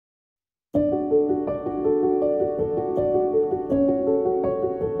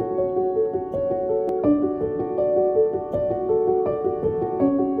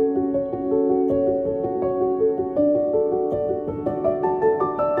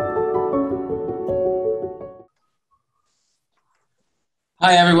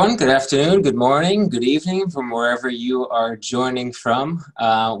Hi, everyone. Good afternoon, good morning, good evening from wherever you are joining from.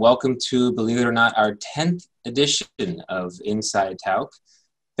 Welcome to, believe it or not, our 10th edition of insideTauck.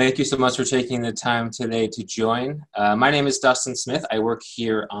 Thank you so much for taking the time today to join. My name is Dustin Smith. I work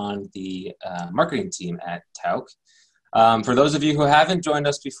here on the marketing team at Tauck. For those of you who haven't joined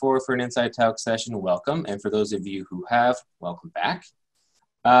us before for an insideTauck session, welcome. And for those of you who have, welcome back.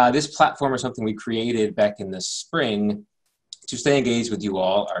 This platform is something we created back in the spring to stay engaged with you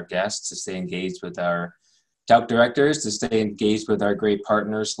all, our guests, to stay engaged with our Tauck directors, to stay engaged with our great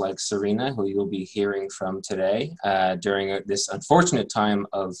partners like Serena, who you'll be hearing from today during this unfortunate time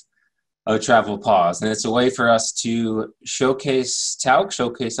of travel pause. And it's a way for us to showcase Tauck,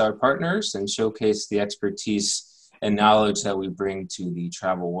 showcase our partners, and showcase the expertise and knowledge that we bring to the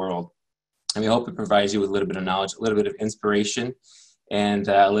travel world. And we hope it provides you with a little bit of knowledge, a little bit of inspiration, and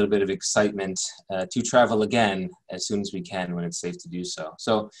a little bit of excitement to travel again as soon as we can when it's safe to do so.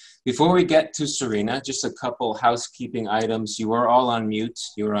 So before we get to Serena, just a couple housekeeping items. You are all on mute.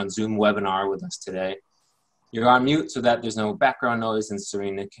 You are on Zoom webinar with us today. You're on mute so that there's no background noise and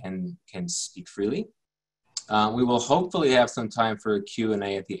Serena can speak freely. We will hopefully have some time for a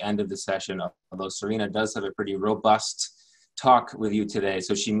Q&A at the end of the session, although Serena does have a pretty robust talk with you today,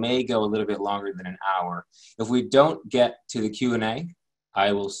 so she may go a little bit longer than an hour. If we don't get to the Q&A,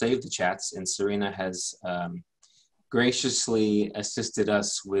 I will save the chats, and Serena has graciously assisted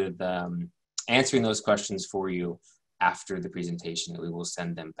us with answering those questions for you after the presentation. We will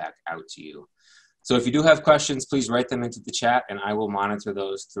send them back out to you. So if you do have questions, please write them into the chat, and I will monitor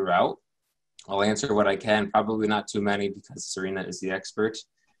those throughout. I'll answer what I can, probably not too many because Serena is the expert.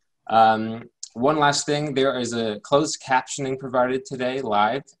 One last thing, there is a closed captioning provided today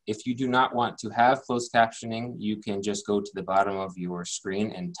live. If you do not want to have closed captioning, you can just go to the bottom of your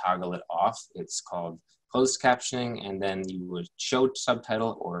screen and toggle it off. It's called closed captioning, and then you would show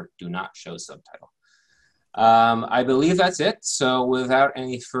subtitle or do not show subtitle. I believe that's it. So without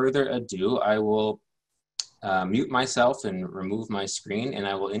any further ado, I will mute myself and remove my screen, and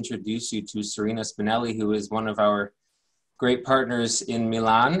I will introduce you to Serena Spinelli, who is one of our great partners in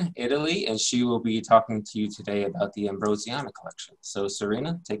Milan, Italy, and she will be talking to you today about the Ambrosiana Collection. So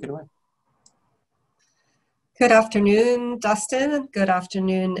Serena, take it away. Good afternoon, Dustin. Good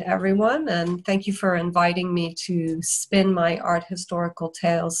afternoon, everyone, and thank you for inviting me to spin my art historical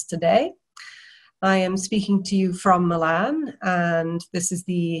tales today. I am speaking to you from Milan, and this is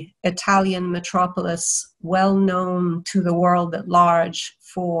the Italian metropolis well known to the world at large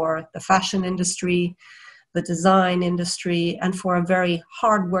for the fashion industry, the design industry, and for a very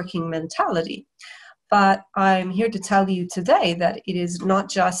hardworking mentality. But I'm here to tell you today that it is not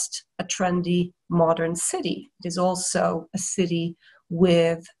just a trendy modern city. It is also a city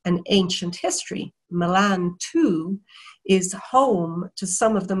with an ancient history. Milan, too, is home to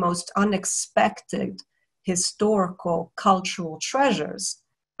some of the most unexpected historical, cultural treasures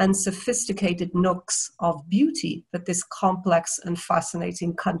and sophisticated nooks of beauty that this complex and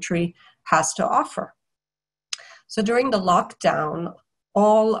fascinating country has to offer. So during the lockdown,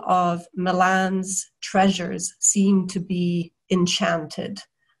 all of Milan's treasures seemed to be enchanted.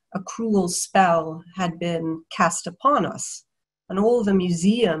 A cruel spell had been cast upon us, and all the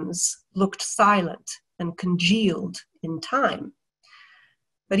museums looked silent and congealed in time.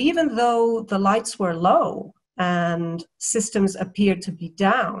 But even though the lights were low and systems appeared to be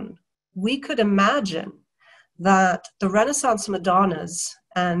down, we could imagine that the Renaissance Madonnas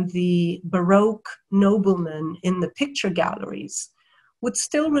and the Baroque noblemen in the picture galleries would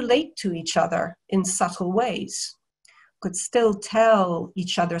still relate to each other in subtle ways, could still tell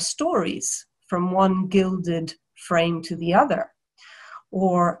each other stories from one gilded frame to the other,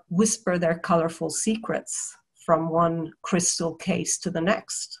 or whisper their colorful secrets from one crystal case to the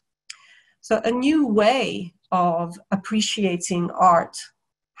next. So a new way of appreciating art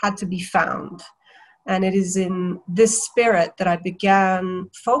had to be found. And it is in this spirit that I began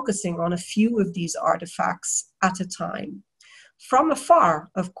focusing on a few of these artifacts at a time. From afar,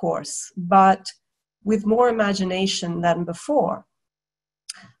 of course, but with more imagination than before.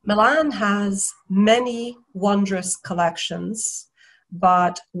 Milan has many wondrous collections,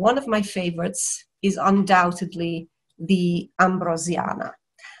 but one of my favorites is undoubtedly the Ambrosiana.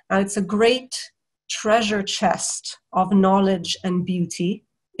 Now, it's a great treasure chest of knowledge and beauty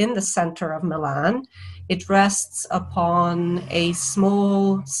in the center of Milan. It rests upon a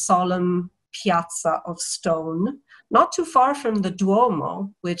small, solemn piazza of stone, not too far from the Duomo,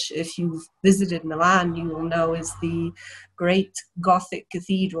 which if you've visited Milan, you will know is the great Gothic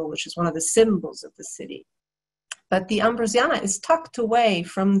cathedral, which is one of the symbols of the city. But the Ambrosiana is tucked away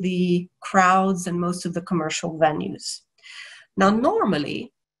from the crowds and most of the commercial venues. Now,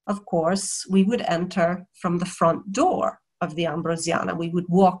 normally, of course, we would enter from the front door of the Ambrosiana. We would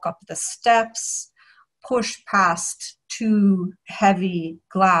walk up the steps, push past two heavy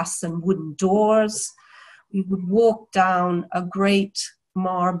glass and wooden doors. We would walk down a great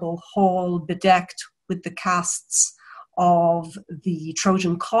marble hall bedecked with the casts of the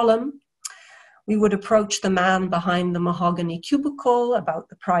Trojan column. We would approach the man behind the mahogany cubicle about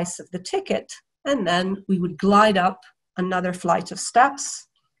the price of the ticket, and then we would glide up another flight of steps,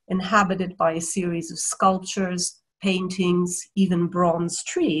 inhabited by a series of sculptures, paintings, even bronze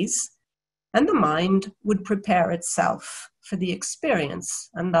trees, and the mind would prepare itself for the experience,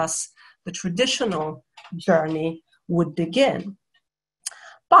 and thus the traditional journey would begin.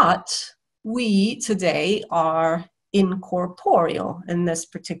 But we today are incorporeal in this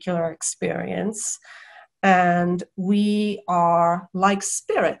particular experience, and we are like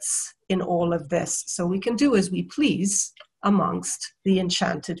spirits in all of this, so we can do as we please amongst the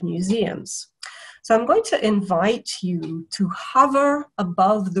enchanted museums. So I'm going to invite you to hover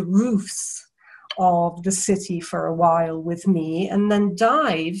above the roofs of the city for a while with me, and then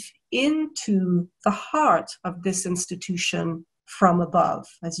dive into the heart of this institution from above,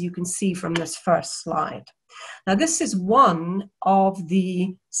 as you can see from this first slide. Now, this is one of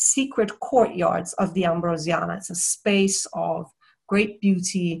the secret courtyards of the Ambrosiana. It's a space of great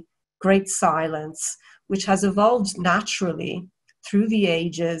beauty, great silence, which has evolved naturally through the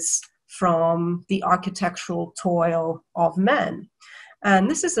ages from the architectural toil of men.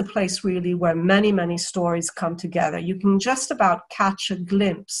 And this is a place really where many, many stories come together. You can just about catch a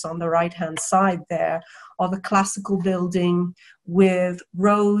glimpse on the right-hand side there of a classical building with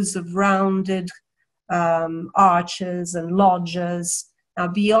rows of rounded arches and loggias. Now,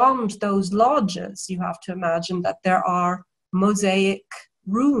 beyond those lodges, you have to imagine that there are mosaic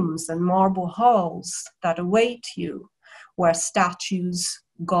rooms and marble halls that await you, where statues,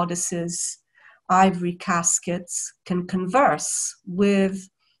 goddesses, ivory caskets can converse with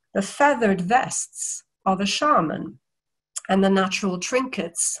the feathered vests of a shaman and the natural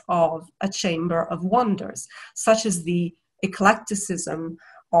trinkets of a chamber of wonders, such as the eclecticism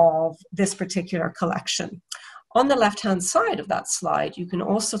of this particular collection. On the left-hand side of that slide, you can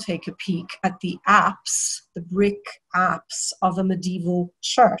also take a peek at the apse, the brick apse of a medieval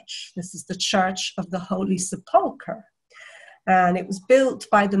church. This is the Church of the Holy Sepulchre. And it was built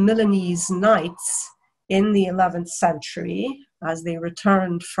by the Milanese knights in the 11th century as they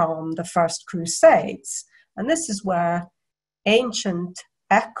returned from the First Crusades. And this is where ancient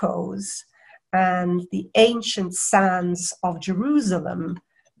echoes and the ancient sands of Jerusalem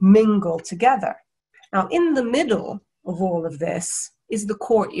mingle together. Now, in the middle of all of this is the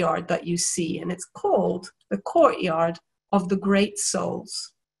courtyard that you see, and it's called the Courtyard of the Great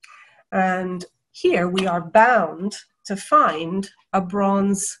Souls. And here we are bound to find a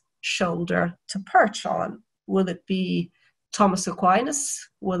bronze shoulder to perch on. Will it be Thomas Aquinas?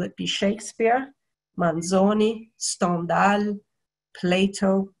 Will it be Shakespeare, Manzoni, Stendhal,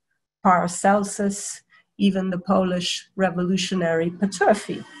 Plato, Paracelsus, even the Polish revolutionary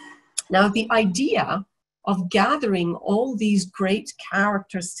Peterfi? Now, the idea of gathering all these great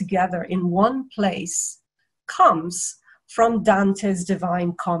characters together in one place comes from Dante's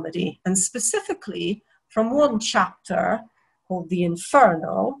Divine Comedy, and specifically from one chapter called the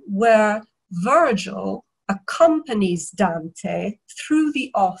Inferno, where Virgil accompanies Dante through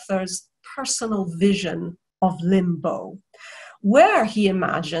the author's personal vision of limbo, where he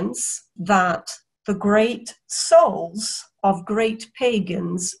imagines that the great souls of great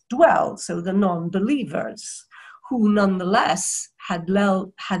pagans dwell, so the non-believers, who nonetheless had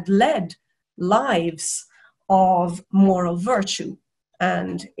led lives of moral virtue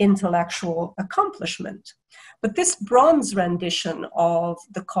and intellectual accomplishment. But this bronze rendition of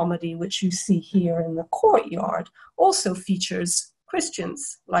the comedy, which you see here in the courtyard, also features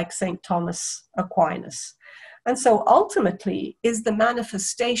Christians like St. Thomas Aquinas. And so ultimately is the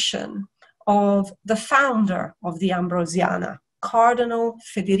manifestation of the founder of the Ambrosiana, Cardinal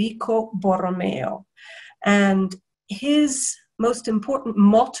Federico Borromeo. And his most important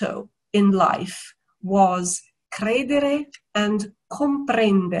motto in life was credere and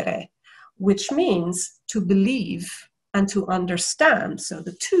comprendere, which means to believe and to understand. So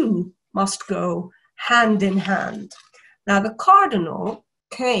the two must go hand in hand. Now, the cardinal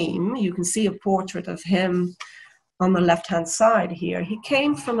came, you can see a portrait of him on the left-hand side here. He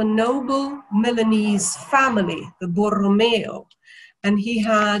came from a noble Milanese family, the Borromeo, and he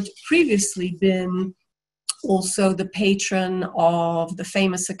had previously been also the patron of the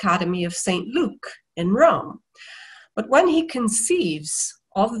famous Academy of St. Luke in Rome. But when he conceives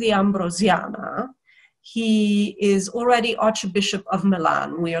of the Ambrosiana, he is already Archbishop of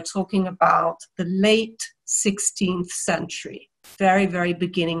Milan. We are talking about the late 16th century, very, very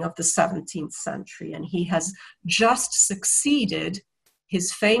beginning of the 17th century. And he has just succeeded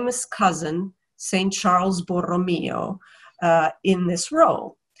his famous cousin, St. Charles Borromeo, in this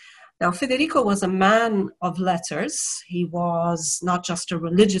role. Now, Federico was a man of letters. He was not just a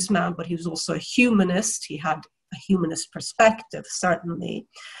religious man, but he was also a humanist. He had a humanist perspective, certainly.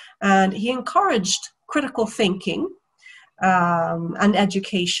 And he encouraged critical thinking and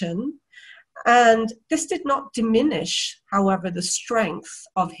education. And this did not diminish, however, the strength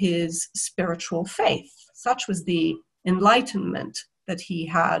of his spiritual faith. Such was the enlightenment that he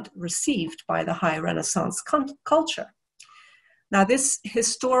had received by the high Renaissance culture. Now, this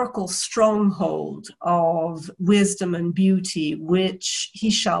historical stronghold of wisdom and beauty, which he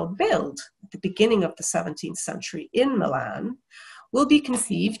shall build at the beginning of the 17th century in Milan, will be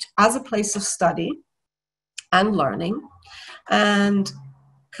conceived as a place of study and learning, and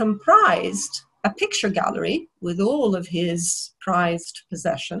comprised a picture gallery with all of his prized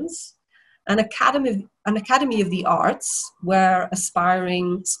possessions, an academy of the arts where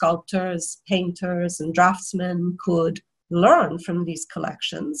aspiring sculptors, painters, and draftsmen could learn from these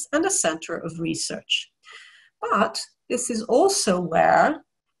collections, and a center of research. But this is also where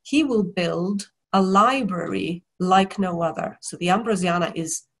he will build a library like no other. So the Ambrosiana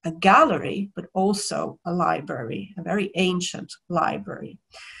is a gallery, but also a library, a very ancient library.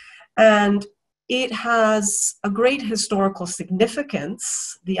 And it has a great historical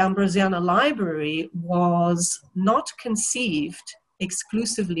significance. The Ambrosiana Library was not conceived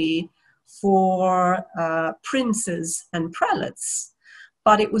exclusively for princes and prelates,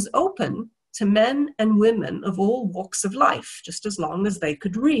 but it was open to men and women of all walks of life, just as long as they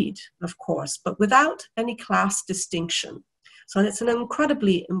could read, of course, but without any class distinction. So it's an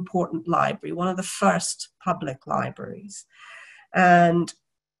incredibly important library, one of the first public libraries. And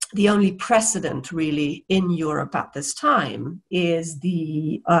the only precedent really in Europe at this time is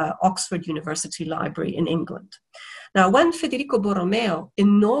the Oxford University Library in England. Now, when Federico Borromeo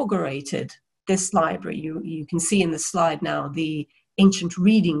inaugurated this library, you can see in the slide now the ancient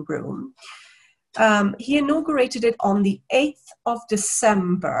reading room, he inaugurated it on the 8th of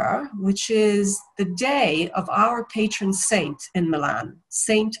December, which is the day of our patron saint in Milan,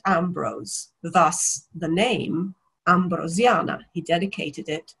 Saint Ambrose, thus the name Ambrosiana. He dedicated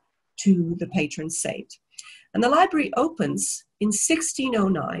it to the patron saint. And the library opens in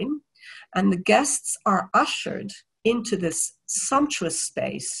 1609, and the guests are ushered into this sumptuous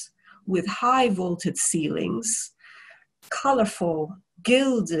space with high vaulted ceilings, colorful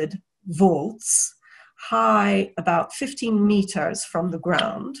gilded vaults, high about 15 meters from the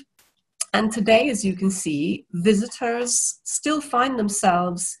ground. And today, as you can see, visitors still find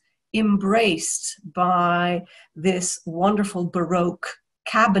themselves embraced by this wonderful Baroque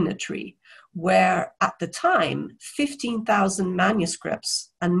cabinetry, where at the time, 15,000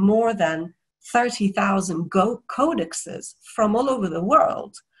 manuscripts and more than 30,000 codexes from all over the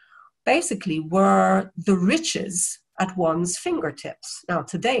world basically were the riches at one's fingertips. Now,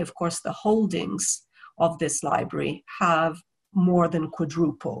 today, of course, the holdings of this library have more than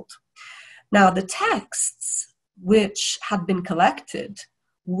quadrupled. Now, the texts which had been collected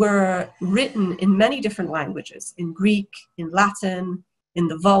were written in many different languages, in Greek, in Latin, in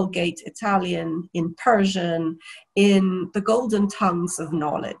the Vulgate Italian, in Persian, in the golden tongues of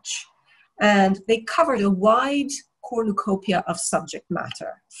knowledge. And they covered a wide cornucopia of subject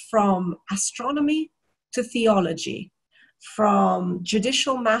matter, from astronomy to theology, from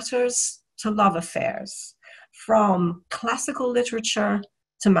judicial matters to love affairs, from classical literature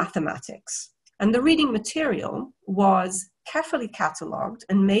to mathematics. And the reading material was carefully catalogued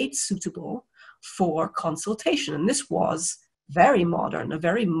and made suitable for consultation. And this was very modern, a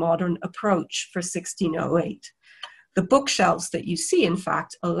very modern approach for 1608. The bookshelves that you see, in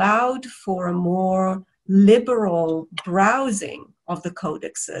fact, allowed for a more liberal browsing of the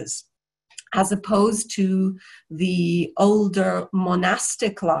codexes, as opposed to the older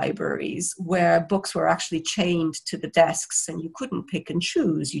monastic libraries where books were actually chained to the desks and you couldn't pick and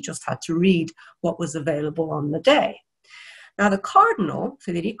choose. You just had to read what was available on the day. Now, the Cardinal,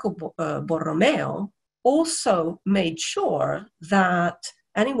 Federico Borromeo, also made sure that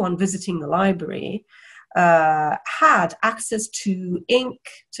anyone visiting the library had access to ink,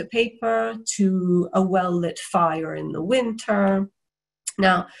 to paper, to a well-lit fire in the winter.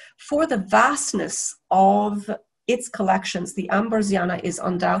 Now, for the vastness of its collections, the Ambrosiana is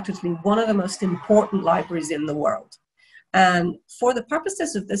undoubtedly one of the most important libraries in the world. And for the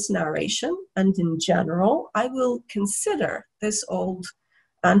purposes of this narration, and in general, I will consider this old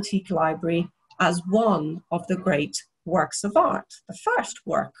antique library as one of the great works of art, the first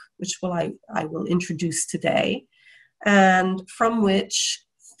work which I will introduce today, and from which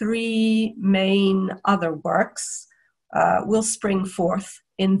three main other works will spring forth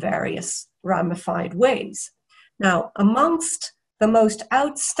in various ramified ways. Now, amongst the most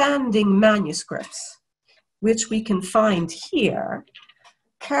outstanding manuscripts which we can find here,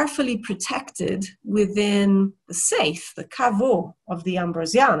 carefully protected within the safe, the caveau of the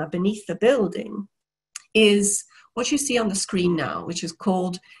Ambrosiana beneath the building, is what you see on the screen now, which is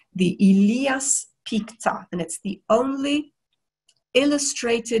called the Ilias Picta, and it's the only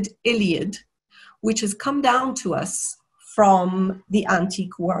illustrated Iliad which has come down to us from the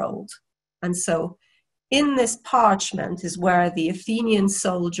antique world. And so in this parchment is where the Athenian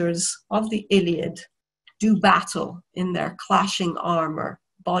soldiers of the Iliad do battle in their clashing armor,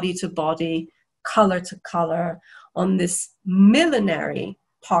 body to body, color to color, on this millenary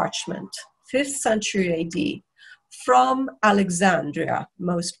parchment, 5th century AD, from Alexandria,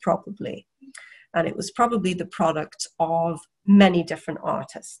 most probably. And it was probably the product of many different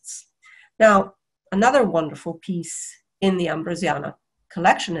artists. Now, another wonderful piece in the Ambrosiana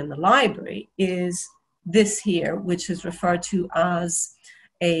collection in the library is this here, which is referred to as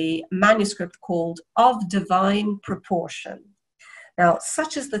a manuscript called Of Divine Proportion. Now,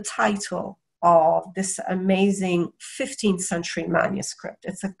 such is the title of this amazing 15th century manuscript.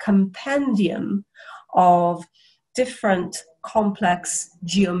 It's a compendium of different complex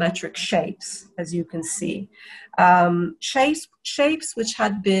geometric shapes, as you can see. Shapes which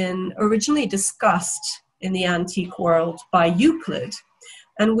had been originally discussed in the antique world by Euclid,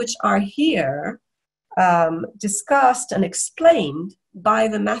 and which are here discussed and explained by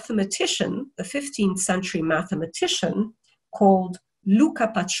the mathematician, the 15th century mathematician called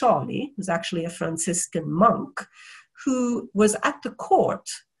Luca Pacioli, who's actually a Franciscan monk, who was at the court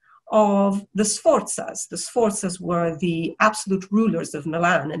of the Sforzas. The Sforzas were the absolute rulers of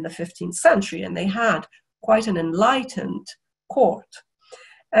Milan in the 15th century, and they had quite an enlightened court.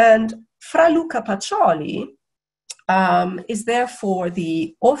 And Fra Luca Pacioli is therefore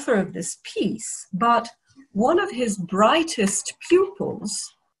the author of this piece, but one of his brightest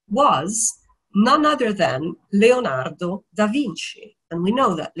pupils was none other than Leonardo da Vinci. And we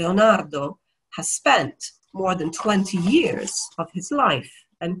know that Leonardo has spent more than 20 years of his life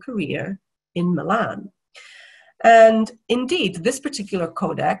and career in Milan. And indeed, this particular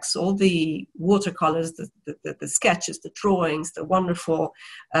codex, all the watercolors, the sketches, the drawings, the wonderful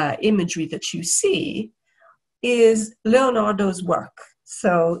imagery that you see, is Leonardo's work.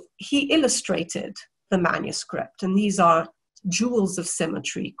 So he illustrated the manuscript, and these are jewels of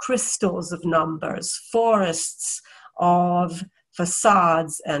symmetry, crystals of numbers, forests of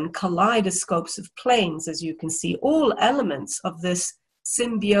facades, and kaleidoscopes of planes, as you can see, all elements of this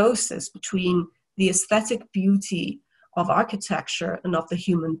symbiosis between the aesthetic beauty of architecture and of the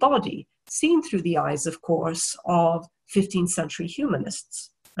human body, seen through the eyes, of course, of 15th century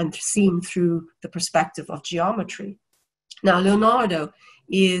humanists and seen through the perspective of geometry. Now, Leonardo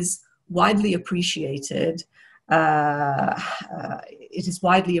is widely appreciated. It is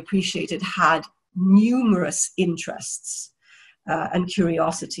widely appreciated, had numerous interests and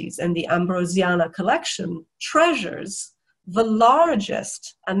curiosities, and the Ambrosiana Collection treasures the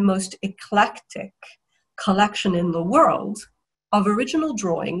largest and most eclectic collection in the world of original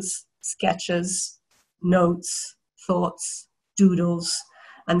drawings, sketches, notes, thoughts, doodles,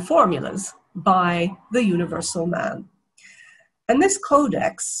 and formulas by the universal man. And this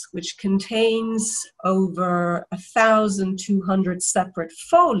codex, which contains over 1,200 separate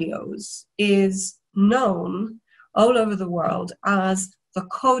folios, is known all over the world as the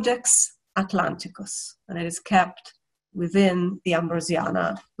Codex Atlanticus, and it is kept within the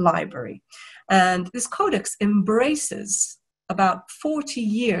Ambrosiana library. And this codex embraces about 40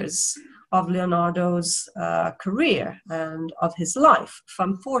 years of Leonardo's career and of his life,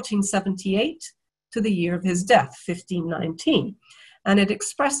 from 1478 to the year of his death, 1519. And it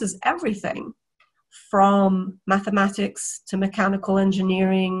expresses everything from mathematics to mechanical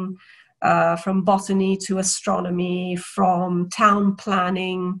engineering, from botany to astronomy, from town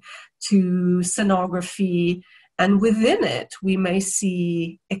planning to scenography. And within it, we may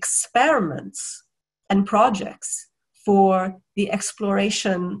see experiments and projects for the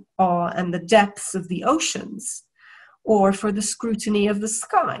exploration and the depths of the oceans, or for the scrutiny of the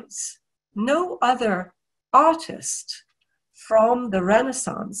skies. No other artist from the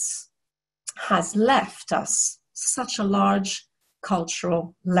Renaissance has left us such a large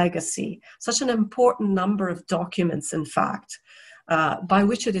cultural legacy, such an important number of documents, in fact, by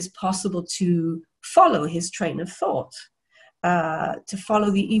which it is possible to follow his train of thought, to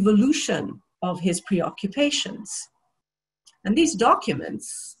follow the evolution of his preoccupations. And these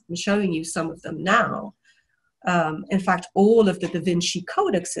documents, I'm showing you some of them now, in fact, all of the Da Vinci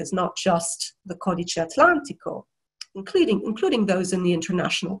codexes, not just the Codice Atlantico, including those in the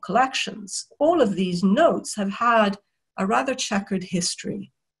international collections, all of these notes have had a rather checkered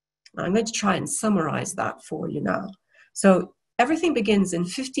history. I'm going to try and summarize that for you now. So everything begins in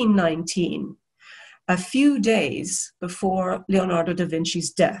 1519, a few days before Leonardo da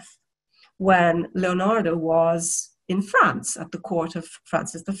Vinci's death, when Leonardo was in France at the court of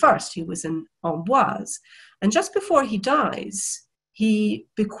Francis I. He was in Amboise. And just before he dies, he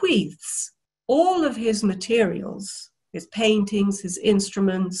bequeaths all of his materials, his paintings, his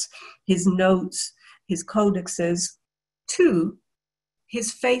instruments, his notes, his codexes, to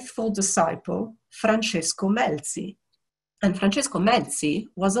his faithful disciple, Francesco Melzi. And Francesco Melzi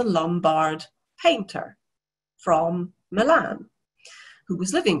was a Lombard painter from Milan, who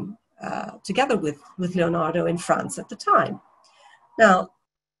was living together with Leonardo in France at the time. Now,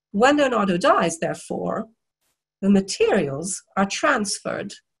 when Leonardo dies, therefore, the materials are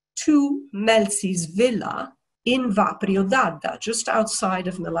transferred to Melzi's villa in Vaprio d'Adda, just outside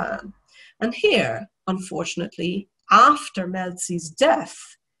of Milan. And here, unfortunately, after Melzi's death,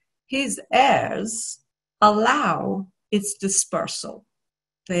 his heirs allow its dispersal.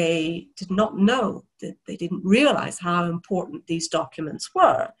 They did not know, that they didn't realize how important these documents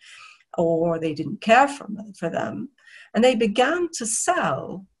were, or they didn't care for them. And they began to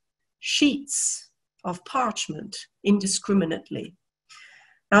sell sheets of parchment indiscriminately.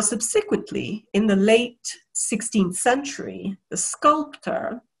 Now, subsequently, in the late 16th century, the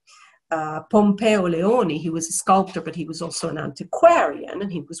sculptor Pompeo Leoni, he was a sculptor, but he was also an antiquarian,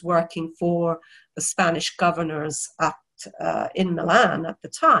 and he was working for the Spanish governors in Milan at the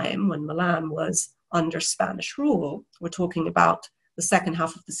time, when Milan was under Spanish rule. We're talking about the second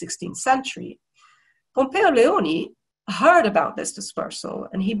half of the 16th century. Pompeo Leoni heard about this dispersal,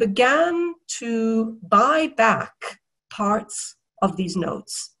 and he began to buy back parts of these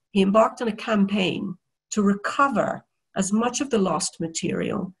notes. He embarked on a campaign to recover as much of the lost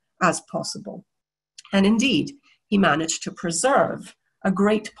material as possible. And indeed, he managed to preserve a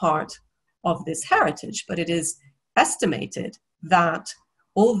great part of this heritage, but it is estimated that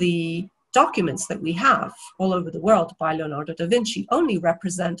all the documents that we have all over the world by Leonardo da Vinci only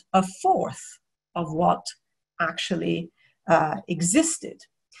represent a fourth of what actually existed.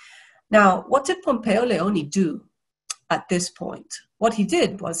 Now, what did Pompeo Leoni do at this point? What he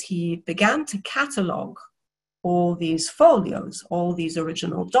did was he began to catalog all these folios, all these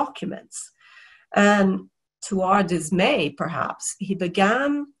original documents. And to our dismay, perhaps, he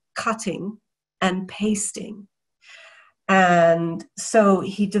began cutting and pasting. And so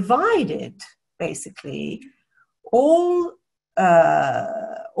he divided, basically, all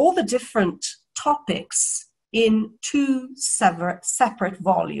the different topics in two separate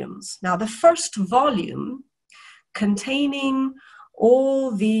volumes. Now, the first volume, containing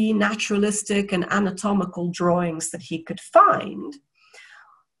all the naturalistic and anatomical drawings that he could find,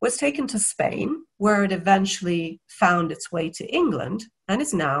 was taken to Spain, where it eventually found its way to England and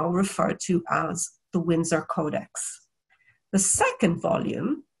is now referred to as the Windsor Codex. The second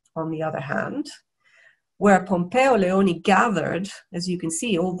volume, on the other hand, where Pompeo Leoni gathered, as you can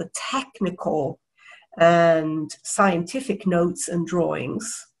see, all the technical and scientific notes and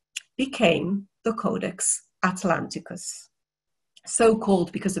drawings, became the Codex Atlanticus, so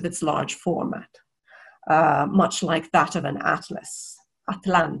called because of its large format, much like that of an atlas,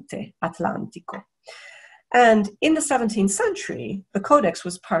 Atlante, Atlantico. And in the 17th century, the codex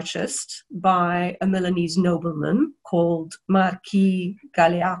was purchased by a Milanese nobleman called Marquis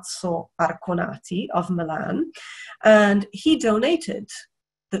Galeazzo Arconati of Milan, and he donated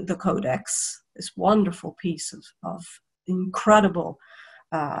the codex, this wonderful piece of incredible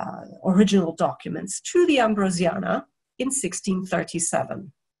original documents, to the Ambrosiana in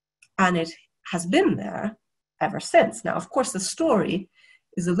 1637. And it has been there ever since. Now, of course, the story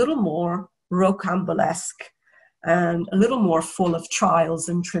is a little more rocambolesque and a little more full of trials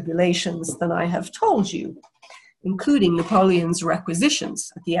and tribulations than I have told you, including Napoleon's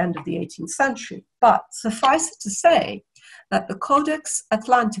requisitions at the end of the 18th century. But suffice it to say that the Codex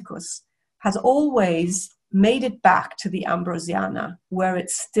Atlanticus has always made it back to the Ambrosiana, where it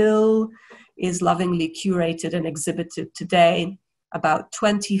still is lovingly curated and exhibited today. About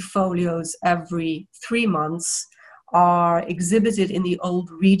 20 folios every 3 months are exhibited in the old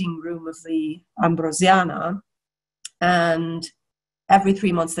reading room of the Ambrosiana, and every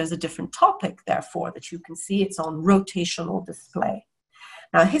 3 months there's a different topic, therefore, that you can see. It's on rotational display.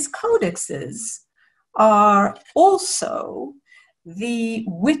 Now, his codexes are also the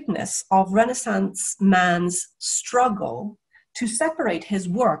witness of Renaissance man's struggle to separate his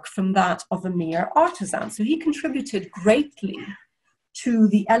work from that of a mere artisan. So he contributed greatly to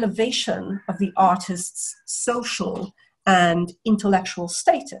the elevation of the artist's social and intellectual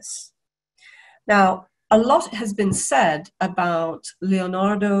status. Now, a lot has been said about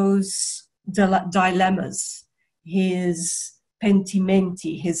Leonardo's dilemmas, his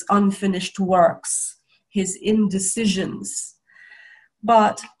pentimenti, his unfinished works, his indecisions.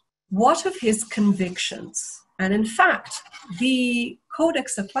 But what of his convictions? And in fact, the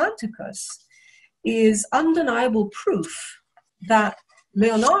Codex Atlanticus is undeniable proof that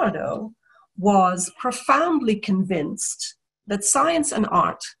Leonardo was profoundly convinced that science and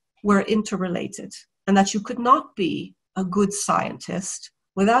art were interrelated, and that you could not be a good scientist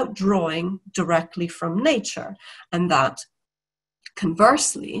without drawing directly from nature, and that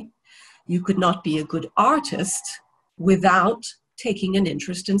conversely, you could not be a good artist without taking an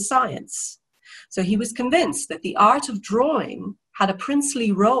interest in science. So he was convinced that the art of drawing had a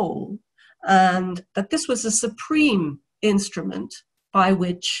princely role, and that this was a supreme instrument by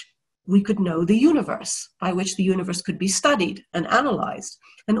which we could know the universe, by which the universe could be studied and analyzed.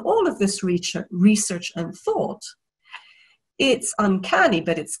 And all of this research and thought, it's uncanny,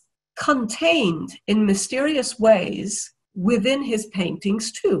 but it's contained in mysterious ways within his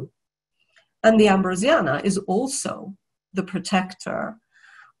paintings too. And the Ambrosiana is also the protector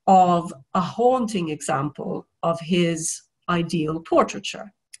of a haunting example of his ideal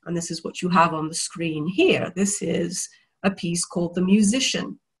portraiture. And this is what you have on the screen here. This is a piece called The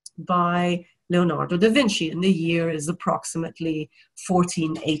Musician by Leonardo da Vinci, and the year is approximately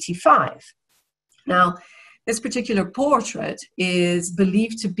 1485. Now, this particular portrait is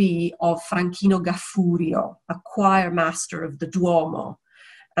believed to be of Franchino Gaffurio, a choir master of the Duomo,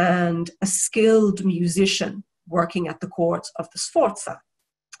 and a skilled musician working at the court of the Sforza,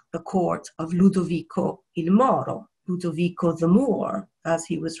 the court of Ludovico il Moro, Ludovico the Moor, as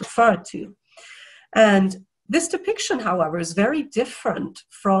he was referred to. And this depiction, however, is very different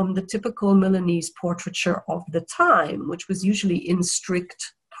from the typical Milanese portraiture of the time, which was usually in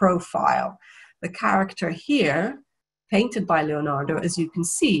strict profile. The character here, painted by Leonardo, as you can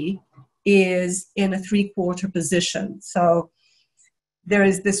see, is in a three-quarter position. So there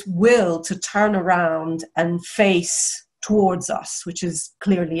is this will to turn around and face towards us, which is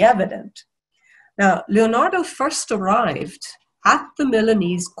clearly evident. Now, Leonardo first arrived at the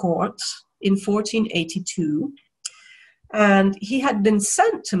Milanese court in 1482, and he had been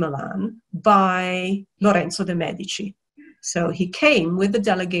sent to Milan by Lorenzo de' Medici. So he came with a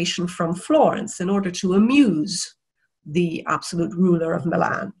delegation from Florence in order to amuse the absolute ruler of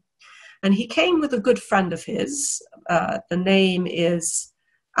Milan. And he came with a good friend of his. The name is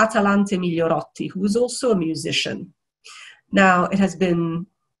Atalante Migliorotti, who was also a musician. Now, it has been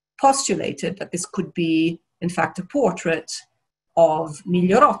postulated that this could be, in fact, a portrait of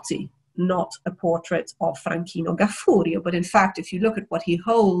Migliorotti, not a portrait of Franchino Gaffurio. But in fact, if you look at what he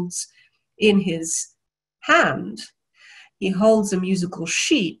holds in his hand, he holds a musical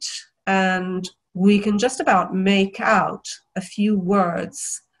sheet, and we can just about make out a few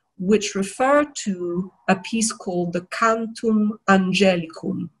words which refer to a piece called the Cantum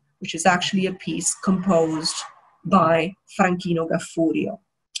Angelicum, which is actually a piece composed by Franchino Gaffurio.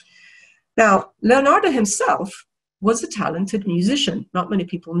 Now, Leonardo himself was a talented musician. Not many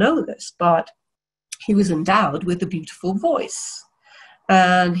people know this, but he was endowed with a beautiful voice.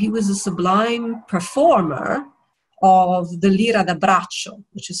 And he was a sublime performer of the lira da braccio,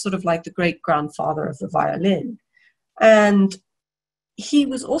 which is sort of like the great-grandfather of the violin. And he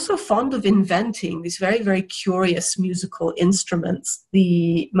was also fond of inventing these very, very curious musical instruments.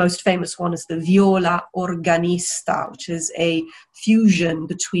 The most famous one is the viola organista, which is a fusion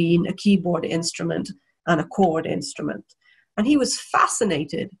between a keyboard instrument and a chord instrument. And he was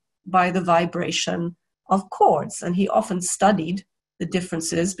fascinated by the vibration of chords, and he often studied the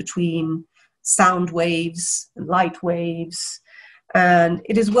differences between sound waves and light waves. And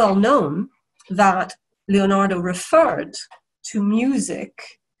it is well known that Leonardo referred to music,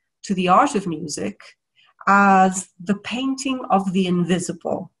 to the art of music, as the painting of the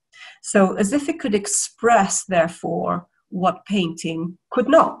invisible. So as if it could express, therefore, what painting could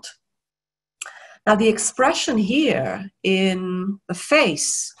not. Now, the expression here in the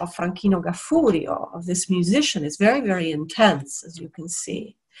face of Franchino Gaffurio, of this musician, is very, very intense, as you can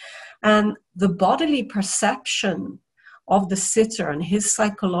see. And the bodily perception of the sitter and his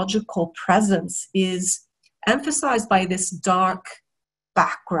psychological presence is emphasized by this dark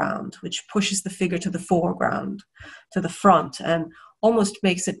background, which pushes the figure to the foreground, to the front, and almost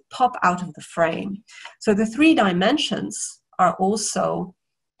makes it pop out of the frame. So the three dimensions are also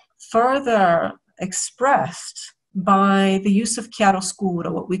further expressed by the use of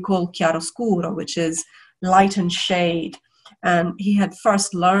chiaroscuro, what we call chiaroscuro, which is light and shade. And he had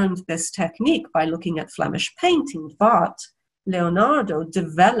first learned this technique by looking at Flemish painting, but Leonardo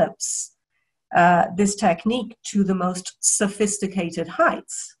develops this technique to the most sophisticated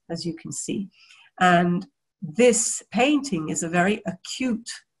heights, as you can see. And this painting is a very acute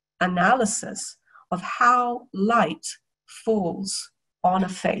analysis of how light falls on a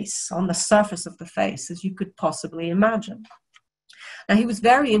face, on the surface of the face, as you could possibly imagine. Now, he was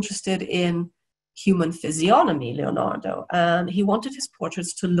very interested in human physiognomy, Leonardo, and he wanted his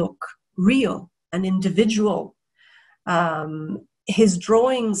portraits to look real and individual. His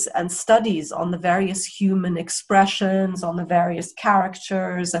drawings and studies on the various human expressions, on the various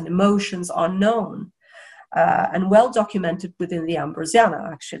characters and emotions are known and well documented within the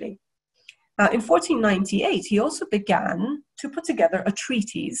Ambrosiana, actually. In 1498, he also began to put together a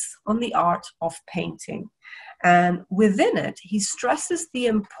treatise on the art of painting. And within it, he stresses the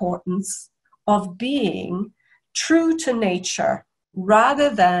importance of being true to nature rather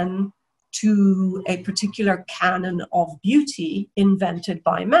than to a particular canon of beauty invented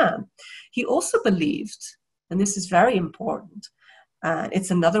by man. He also believed, and this is very important, it's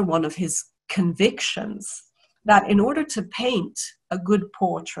another one of his convictions, that in order to paint a good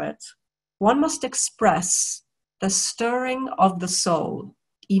portrait, one must express the stirring of the soul,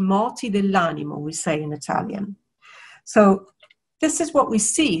 I moti dell'animo, we say in Italian. So this is what we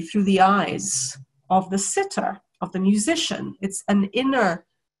see through the eyes of the sitter, of the musician. It's an inner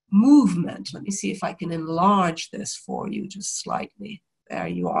movement. Let me see if I can enlarge this for you just slightly. There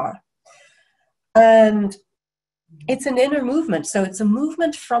you are. And it's an inner movement. So it's a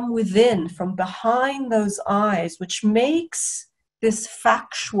movement from within, from behind those eyes, which makes this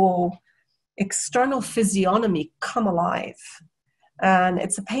factual external physiognomy come alive. And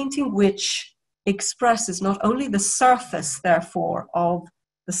it's a painting which expresses not only the surface, therefore, of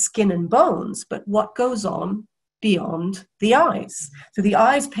the skin and bones, but what goes on beyond the eyes. So the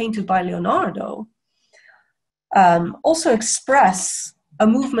eyes painted by Leonardo also express a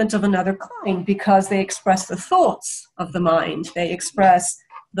movement of another kind because they express the thoughts of the mind. They express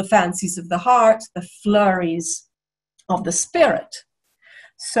the fancies of the heart, the flurries of the spirit.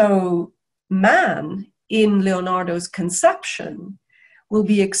 So man, in Leonardo's conception, will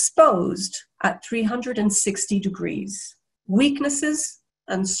be exposed at 360 degrees, weaknesses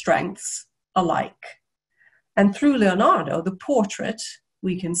and strengths alike. And through Leonardo, the portrait,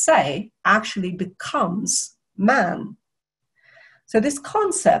 we can say, actually becomes man. So this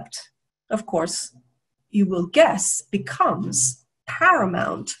concept, of course, you will guess, becomes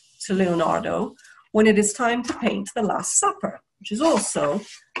paramount to Leonardo when it is time to paint the Last Supper, which is also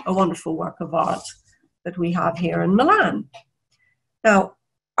a wonderful work of art that we have here in Milan. Now,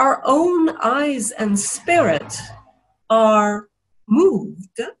 our own eyes and spirit are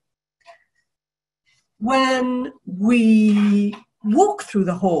moved when we walk through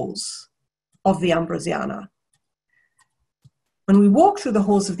the halls of the Ambrosiana. When we walk through the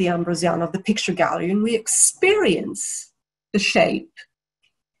halls of the Ambrosiana, of the picture gallery, and we experience the shape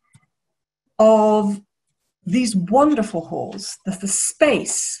of these wonderful halls, the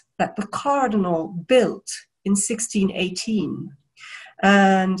space that the Cardinal built in 1618,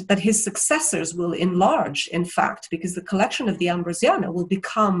 and that his successors will enlarge, in fact, because the collection of the Ambrosiana will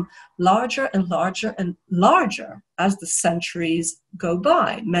become larger and larger and larger as the centuries go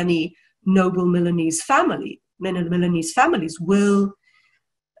by. Many noble Milanese families will,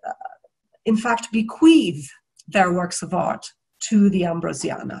 in fact, bequeath their works of art to the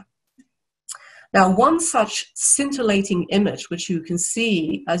Ambrosiana. Now, one such scintillating image, which you can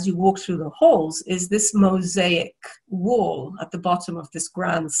see as you walk through the halls, is this mosaic wall at the bottom of this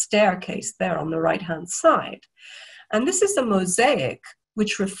grand staircase there on the right-hand side. And this is a mosaic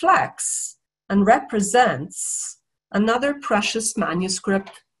which reflects and represents another precious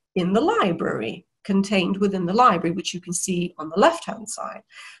manuscript in the library, contained within the library, which you can see on the left-hand side.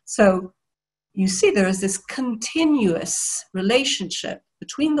 So you see there is this continuous relationship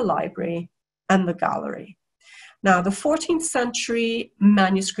between the library and the gallery. Now, the 14th century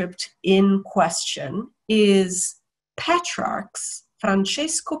manuscript in question is Petrarch's,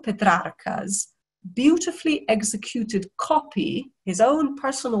 Francesco Petrarca's, beautifully executed copy, his own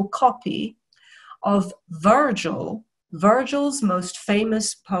personal copy of Virgil's most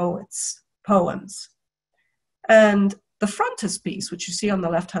famous poems. And the frontispiece, which you see on the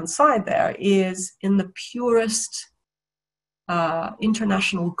left-hand side there, is in the purest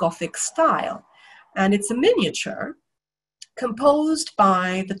international Gothic style. And it's a miniature composed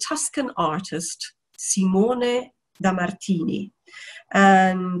by the Tuscan artist Simone da Martini.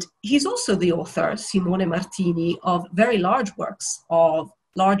 And he's also the author, Simone Martini, of very large works, of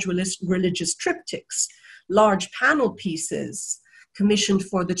large religious triptychs, large panel pieces commissioned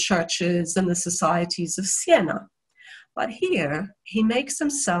for the churches and the societies of Siena. But here, he makes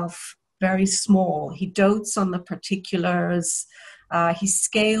himself very small. He dotes on the particulars. He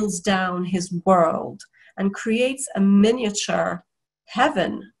scales down his world and creates a miniature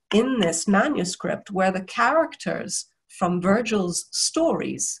heaven in this manuscript where the characters from Virgil's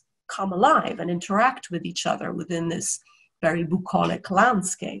stories come alive and interact with each other within this very bucolic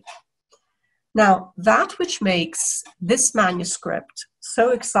landscape. Now, that which makes this manuscript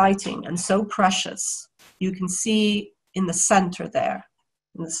so exciting and so precious, you can see in the center there,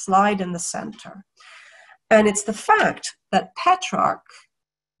 in the slide in the center. And it's the fact that Petrarch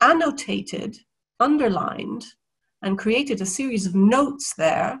annotated, underlined, and created a series of notes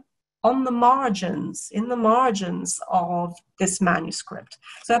there on the margins, in the margins of this manuscript.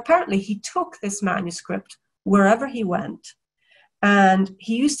 So apparently he took this manuscript wherever he went, and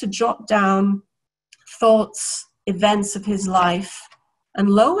he used to jot down thoughts, events of his life, and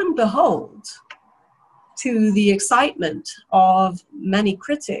lo and behold, to the excitement of many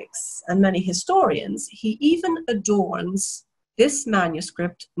critics and many historians, he even adorns this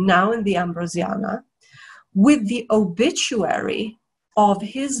manuscript, now in the Ambrosiana, with the obituary of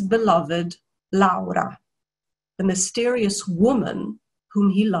his beloved Laura, the mysterious woman whom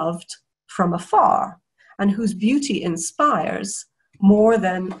he loved from afar and whose beauty inspires more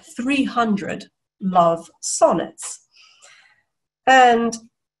than 300 love sonnets. And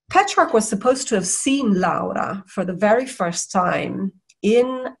Petrarch was supposed to have seen Laura for the very first time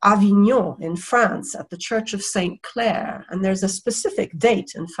in Avignon, in France, at the Church of St. Clair. And there's a specific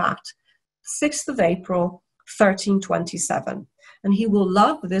date, in fact, 6th of April, 1327. And he will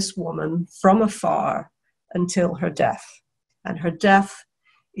love this woman from afar until her death. And her death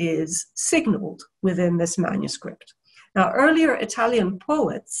is signaled within this manuscript. Now, earlier Italian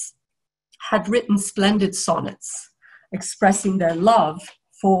poets had written splendid sonnets expressing their love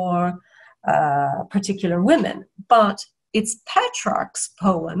for particular women, but it's Petrarch's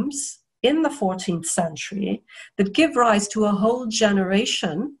poems in the 14th century that give rise to a whole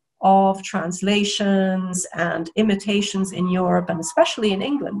generation of translations and imitations in Europe and especially in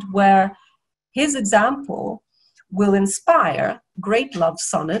England, where his example will inspire great love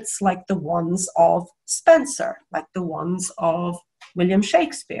sonnets like the ones of Spenser, like the ones of William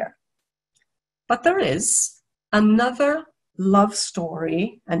Shakespeare. But there is another love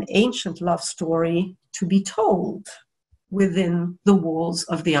story, an ancient love story to be told within the walls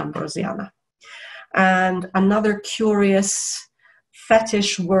of the Ambrosiana. And another curious,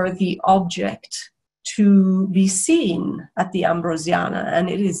 fetish-worthy object to be seen at the Ambrosiana, and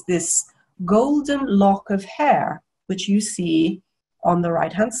it is this golden lock of hair, which you see on the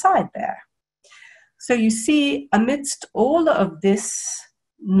right-hand side there. So you see, amidst all of this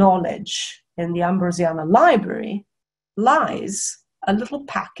knowledge in the Ambrosiana library lies a little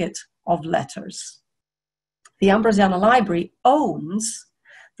packet of letters. The Ambrosiana library owns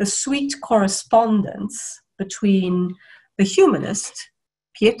the sweet correspondence between the humanist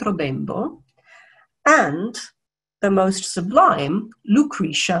Pietro Bembo and the most sublime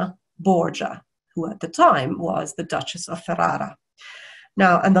Lucretia Borgia, who at the time was the Duchess of Ferrara.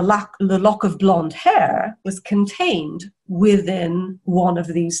 Now, and the lock of blonde hair was contained within one of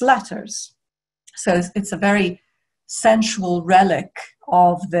these letters. So it's a very sensual relic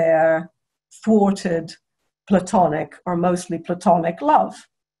of their thwarted Platonic or mostly Platonic love.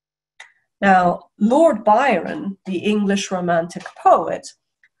 Now, Lord Byron, the English Romantic poet,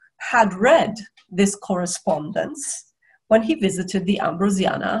 had read this correspondence when he visited the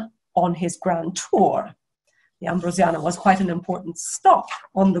Ambrosiana on his grand tour. The Ambrosiana was quite an important stop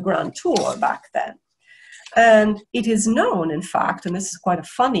on the grand tour back then. And it is known, in fact, and this is quite a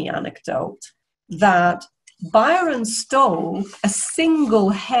funny anecdote, that Byron stole a single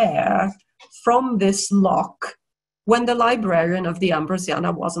hair from this lock when the librarian of the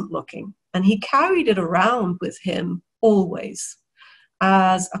Ambrosiana wasn't looking. And he carried it around with him always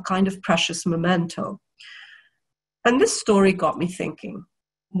as a kind of precious memento. And this story got me thinking,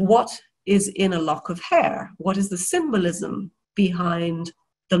 what is in a lock of hair? What is the symbolism behind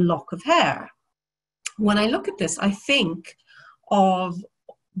the lock of hair? When I look at this, I think of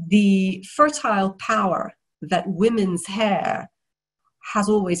the fertile power that women's hair has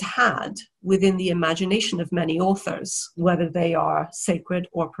always had within the imagination of many authors, whether they are sacred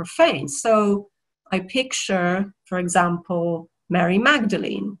or profane. So I picture, for example, Mary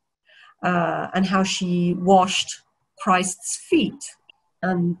Magdalene and how she washed Christ's feet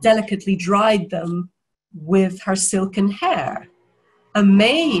and delicately dried them with her silken hair, a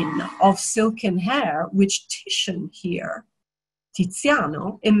mane of silken hair, which Titian here,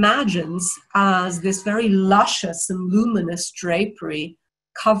 Tiziano, imagines as this very luscious and luminous drapery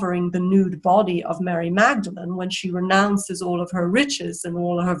covering the nude body of Mary Magdalene when she renounces all of her riches and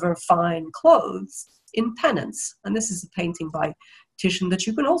all of her fine clothes in penance. And this is a painting by Titian that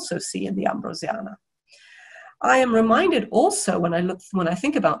you can also see in the Ambrosiana. I am reminded also when I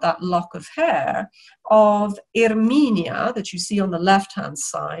think about that lock of hair of Erminia that you see on the left-hand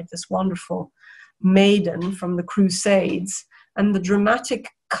side, this wonderful maiden from the Crusades, and the dramatic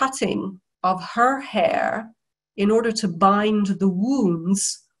cutting of her hair in order to bind the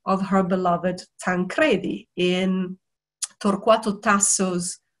wounds of her beloved Tancredi in Torquato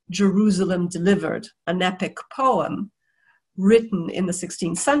Tasso's Jerusalem Delivered, an epic poem written in the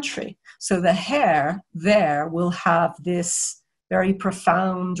 16th century. So the hair there will have this very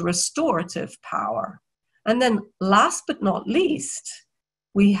profound restorative power. And then last but not least,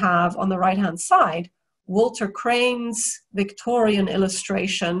 we have on the right-hand side, Walter Crane's Victorian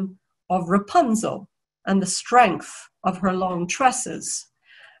illustration of Rapunzel and the strength of her long tresses,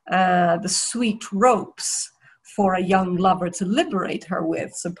 the sweet ropes for a young lover to liberate her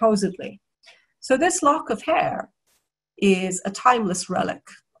with, supposedly. So this lock of hair is a timeless relic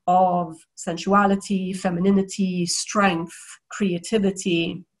of sensuality, femininity, strength,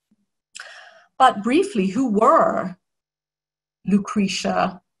 creativity. But briefly, who were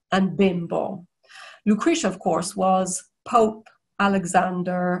Lucretia and Bimbo? Lucretia, of course, was Pope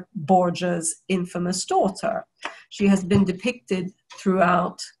Alexander Borgia's infamous daughter. She has been depicted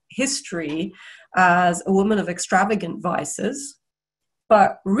throughout history as a woman of extravagant vices,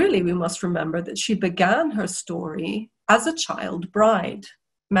 but really we must remember that she began her story as a child bride,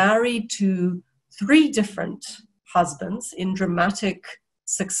 married to 3 different husbands in dramatic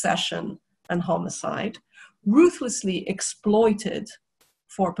succession and homicide, ruthlessly exploited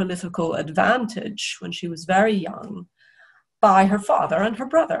for political advantage when she was very young by her father and her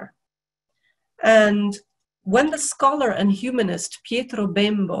brother. And when the scholar and humanist Pietro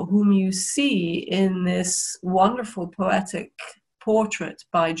Bembo, whom you see in this wonderful poetic portrait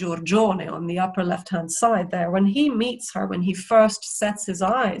by Giorgione on the upper left-hand side there, when he meets her, when he first sets his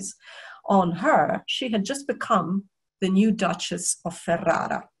eyes on her, she had just become the new Duchess of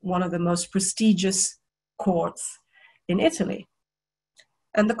Ferrara, one of the most prestigious courts in Italy.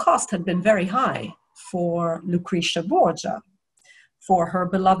 And the cost had been very high for Lucretia Borgia, for her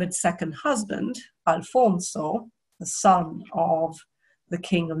beloved second husband, Alfonso, the son of the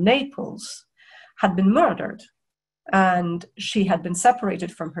King of Naples, had been murdered. And she had been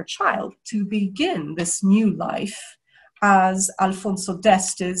separated from her child to begin this new life as Alfonso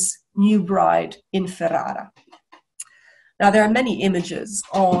d'Este's new bride in Ferrara. Now, there are many images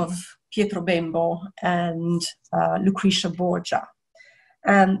of Pietro Bembo and Lucretia Borgia.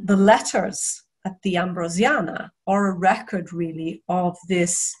 And the letters at the Ambrosiana are a record, really, of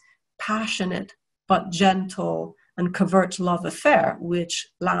this passionate but gentle and covert love affair, which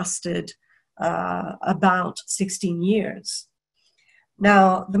lasted about 16 years.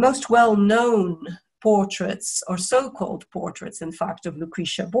 Now, the most well-known portraits, or so-called portraits, in fact, of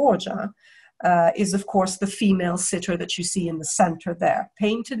Lucretia Borgia, is, of course, the female sitter that you see in the center there,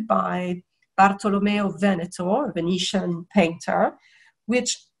 painted by Bartolomeo Veneto, a Venetian painter,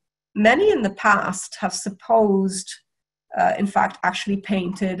 which many in the past have supposed, in fact, actually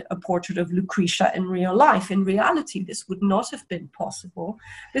painted a portrait of Lucretia in real life. In reality, this would not have been possible.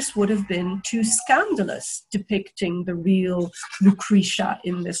 This would have been too scandalous, depicting the real Lucretia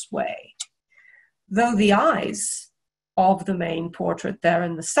in this way. Though the eyes of the main portrait there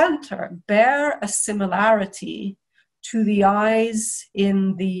in the center bear a similarity to the eyes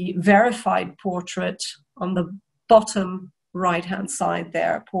in the verified portrait on the bottom right-hand side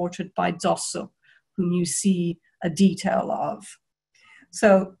there, portrait by Dosso, whom you see a detail of.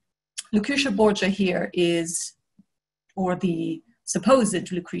 So Lucretia Borgia here is, or the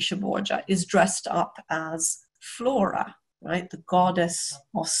supposed Lucretia Borgia, is dressed up as Flora, right, the goddess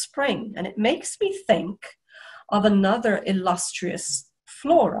of spring. And it makes me think of another illustrious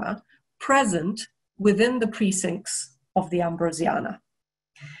Flora present within the precincts of the Ambrosiana.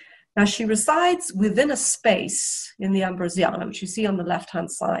 Now, she resides within a space in the Ambrosiana, which you see on the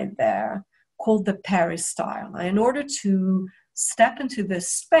left-hand side there, called the peristyle. Now, in order to step into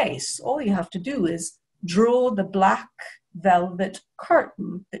this space, all you have to do is draw the black velvet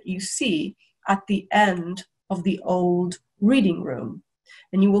curtain that you see at the end of the old reading room.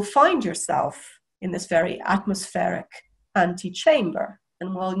 And you will find yourself in this very atmospheric antechamber.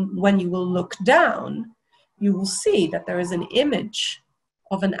 And when you will look down, you will see that there is an image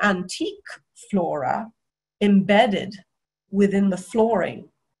of an antique Flora embedded within the flooring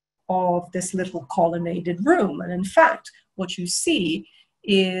of this little colonnaded room. And in fact, what you see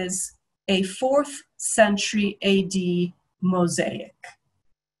is a 4th century AD mosaic.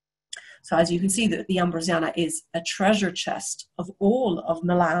 So as you can see, the Ambrosiana is a treasure chest of all of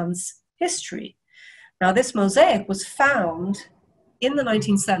Milan's history. Now, this mosaic was found in the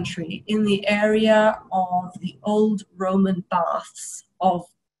 19th century in the area of the old Roman baths of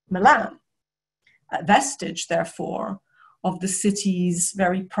Milan, a vestige, therefore, of the city's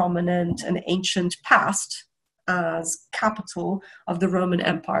very prominent and ancient past as capital of the Roman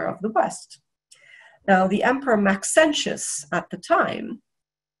Empire of the West. Now, the Emperor Maxentius at the time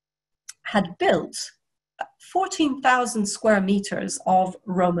had built 14,000 square meters of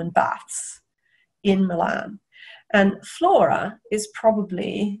Roman baths in Milan. And Flora is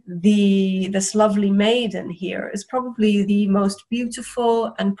probably this lovely maiden here is probably the most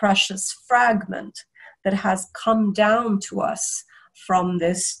beautiful and precious fragment that has come down to us from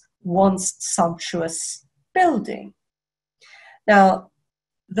this once sumptuous building. Now,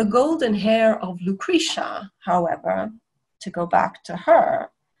 the golden hair of Lucretia, however, to go back to her,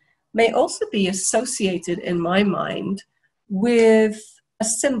 may also be associated in my mind with a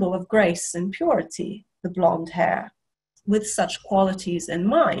symbol of grace and purity, the blonde hair. With such qualities in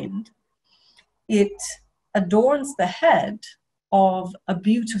mind, it adorns the head of a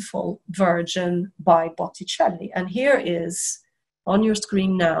beautiful Virgin by Botticelli. And here is, on your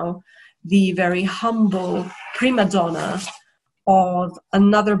screen now, the very humble prima donna of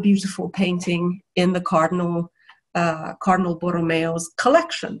another beautiful painting in the Cardinal Borromeo's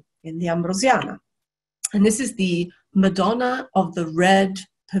collection in the Ambrosiana. And this is the Madonna of the Red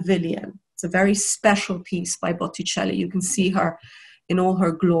Pavilion. It's a very special piece by Botticelli. You can see her in all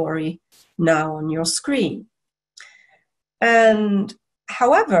her glory now on your screen. And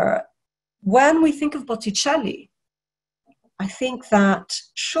however, when we think of Botticelli, I think that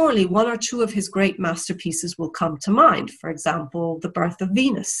surely one or two of his great masterpieces will come to mind. For example, The Birth of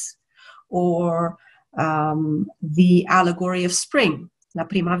Venus, or the Allegory of Spring, La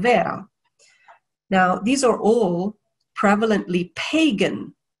Primavera. Now, these are all prevalently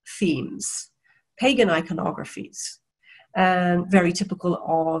pagan themes, pagan iconographies, and very typical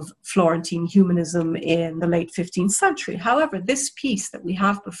of Florentine humanism in the late 15th century. However, this piece that we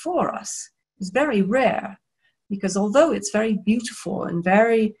have before us is very rare, because although it's very beautiful and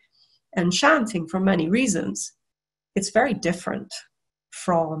very enchanting for many reasons, it's very different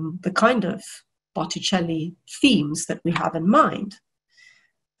from the kind of Botticelli themes that we have in mind.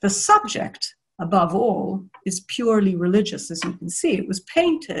 The subject, above all, is purely religious. As you can see, it was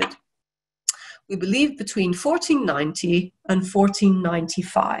painted, we believe, between 1490 and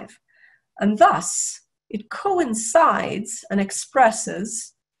 1495. And thus, it coincides and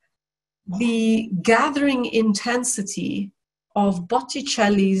expresses the gathering intensity of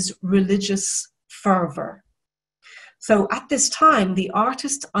Botticelli's religious fervor. So at this time, the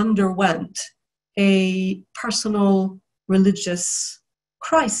artist underwent a personal religious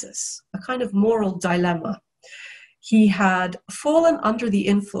crisis, a kind of moral dilemma. He had fallen under the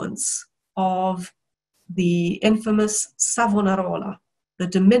influence of the infamous Savonarola, the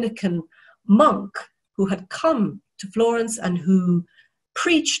Dominican monk who had come to Florence and who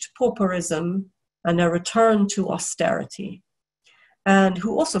preached pauperism and a return to austerity, and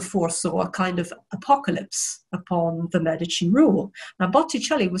who also foresaw a kind of apocalypse upon the Medici rule. Now,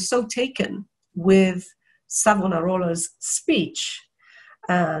 Botticelli was so taken with Savonarola's speech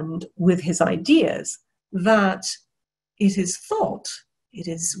and with his ideas that it is thought,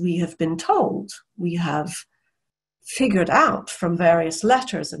 we have been told, we have figured out from various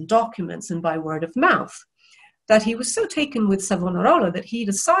letters and documents and by word of mouth, that he was so taken with Savonarola that he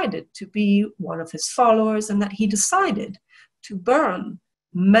decided to be one of his followers, and that he decided to burn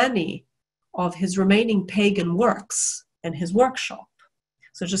many of his remaining pagan works in his workshop.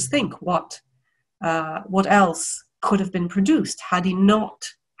 So just think what else could have been produced had he not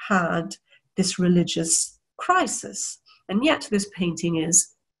had this religious crisis. And yet this painting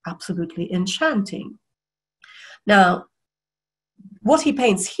is absolutely enchanting. Now, what he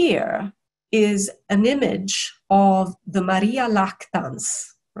paints here is an image of the Maria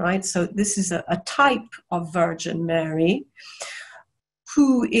Lactans, right? So this is a type of Virgin Mary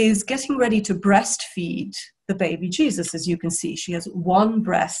who is getting ready to breastfeed the baby Jesus. As you can see, she has one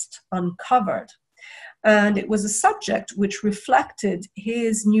breast uncovered. And it was a subject which reflected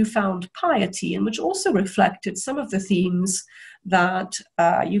his newfound piety, and which also reflected some of the themes that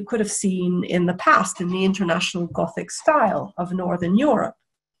you could have seen in the past in the international Gothic style of Northern Europe.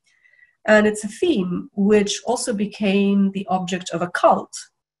 And it's a theme which also became the object of a cult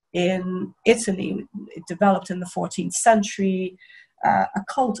in Italy. It developed in the 14th century, a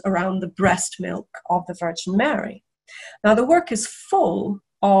cult around the breast milk of the Virgin Mary. Now, the work is full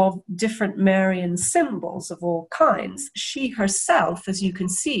of different Marian symbols of all kinds. She herself, as you can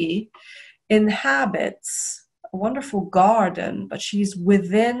see, inhabits a wonderful garden, but she's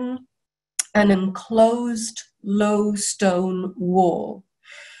within an enclosed low stone wall,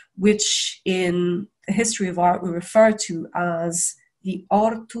 which in the history of art we refer to as the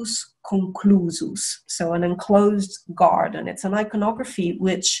hortus conclusus, so an enclosed garden. It's an iconography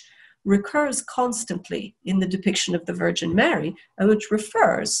which recurs constantly in the depiction of the Virgin Mary and which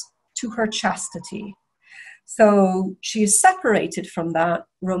refers to her chastity. So she is separated from that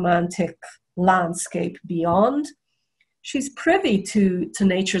romantic landscape beyond. She's privy to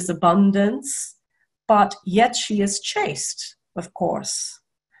nature's abundance, but yet she is chaste, of course.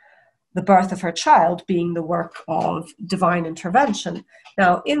 The birth of her child being the work of divine intervention.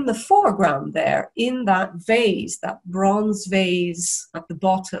 Now, in the foreground there, in that vase, that bronze vase at the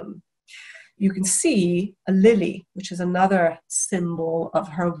bottom, you can see a lily, which is another symbol of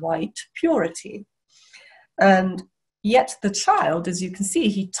her white purity. And yet the child, as you can see,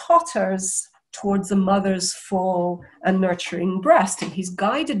 he totters towards the mother's full and nurturing breast, and he's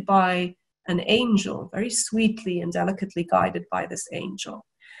guided by an angel, very sweetly and delicately guided by this angel,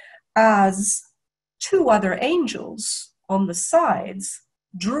 as two other angels on the sides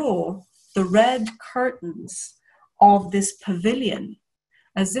draw the red curtains of this pavilion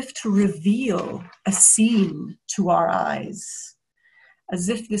as if to reveal a scene to our eyes, as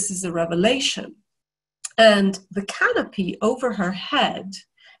if this is a revelation. And the canopy over her head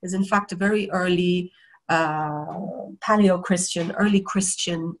is in fact a very early Paleo-Christian, early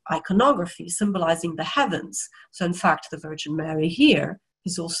Christian iconography symbolizing the heavens. So in fact, the Virgin Mary here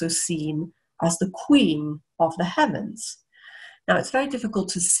is also seen as the queen of the heavens. Now, it's very difficult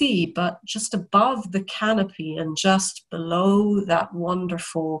to see, but just above the canopy and just below that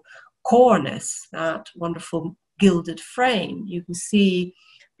wonderful cornice, that wonderful gilded frame, you can see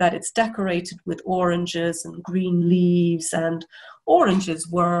that it's decorated with oranges and green leaves, and oranges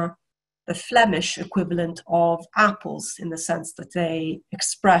were the Flemish equivalent of apples in the sense that they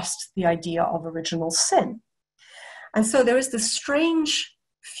expressed the idea of original sin. And so there is this strange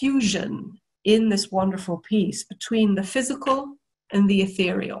fusion in this wonderful piece between the physical and the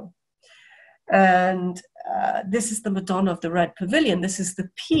ethereal. And this is the Madonna of the Red Pavilion. This is the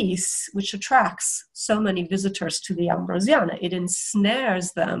piece which attracts so many visitors to the Ambrosiana. It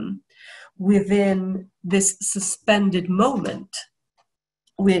ensnares them within this suspended moment,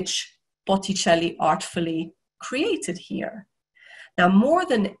 which Botticelli artfully created here. Now, more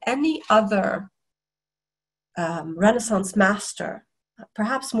than any other Renaissance master,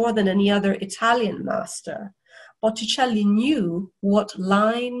 perhaps more than any other Italian master, Botticelli knew what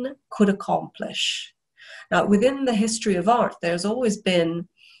line could accomplish. Now, within the history of art, there's always been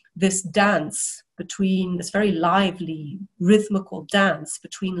this dance between, this very lively, rhythmical dance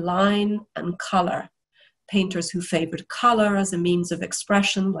between line and color. Painters who favored color as a means of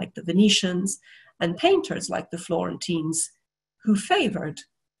expression, like the Venetians, and painters like the Florentines, who favored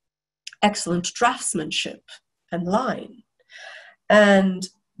excellent draftsmanship and line. And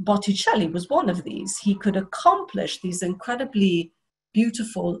Botticelli was one of these. He could accomplish these incredibly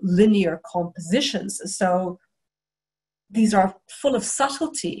beautiful linear compositions. So these are full of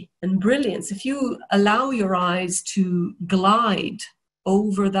subtlety and brilliance. If you allow your eyes to glide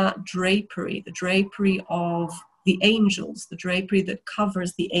over that drapery, the drapery of the angels, the drapery that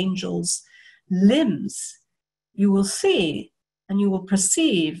covers the angels' limbs, you will see and you will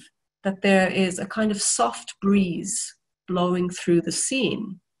perceive that there is a kind of soft breeze blowing through the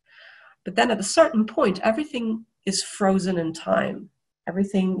scene. But then at a certain point, everything is frozen in time.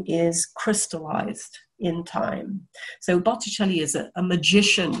 Everything is crystallized in time. So Botticelli is a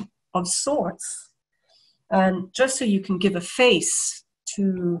magician of sorts. And just so you can give a face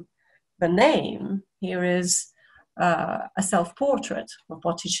to the name, here is a self-portrait of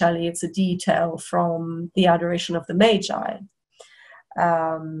Botticelli. It's a detail from The Adoration of the Magi,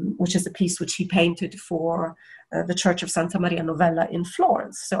 which is a piece which he painted for the Church of Santa Maria Novella in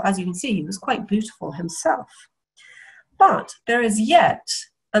Florence. So as you can see, he was quite beautiful himself. But there is yet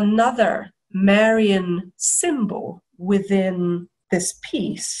another Marian symbol within this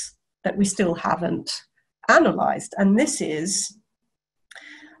piece that we still haven't analyzed, and this is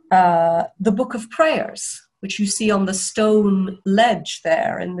the Book of Prayers, which you see on the stone ledge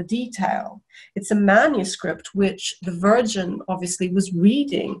there in the detail. It's a manuscript which the Virgin obviously was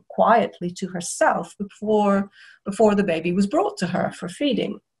reading quietly to herself before the baby was brought to her for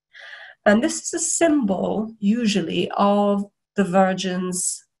feeding. And this is a symbol usually of the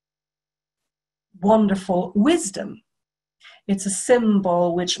Virgin's wonderful wisdom. It's a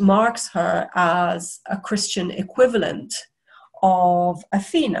symbol which marks her as a Christian equivalent of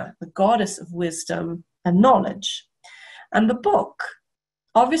Athena, the goddess of wisdom and knowledge. And the book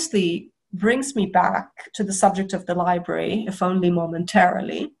obviously brings me back to the subject of the library, if only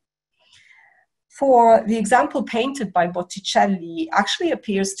momentarily. For the example painted by Botticelli actually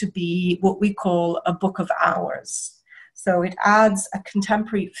appears to be what we call a book of hours. So it adds a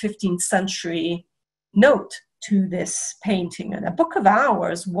contemporary 15th century note to this painting. And a book of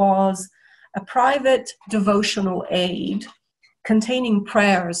hours was a private devotional aid containing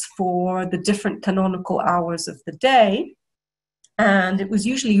prayers for the different canonical hours of the day. And it was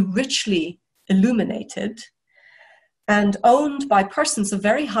usually richly illuminated and owned by persons of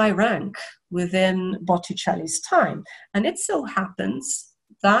very high rank within Botticelli's time. And it so happens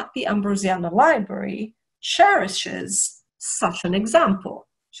that the Ambrosiana Library cherishes such an example,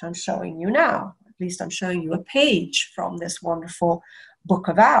 which I'm showing you now. At least I'm showing you a page from this wonderful Book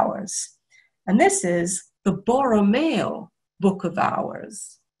of Hours. And this is the Borromeo Book of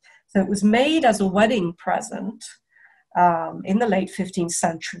Hours. So it was made as a wedding present in the late 15th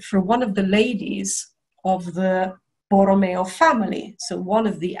century for one of the ladies of the Borromeo family, so one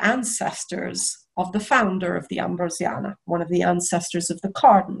of the ancestors of the founder of the Ambrosiana, one of the ancestors of the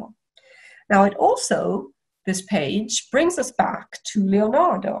cardinal. Now it also, this page, brings us back to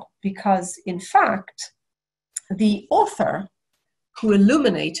Leonardo, because in fact, the author who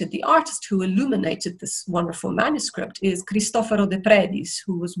illuminated, the artist who illuminated this wonderful manuscript is Cristoforo de Predis,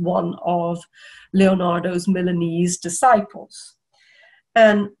 who was one of Leonardo's Milanese disciples.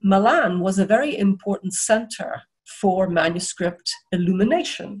 And Milan was a very important center for manuscript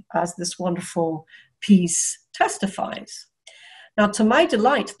illumination, as this wonderful piece testifies. Now, to my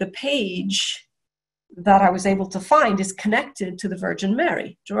delight, the page that I was able to find is connected to the Virgin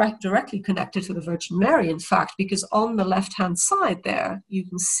Mary, directly connected to the Virgin Mary, in fact, because on the left-hand side there, you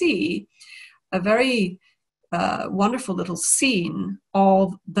can see a very wonderful little scene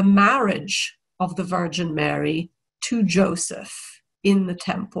of the marriage of the Virgin Mary to Joseph in the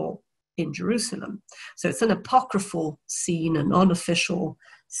temple in Jerusalem. So it's an apocryphal scene, an unofficial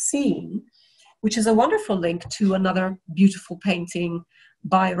scene, which is a wonderful link to another beautiful painting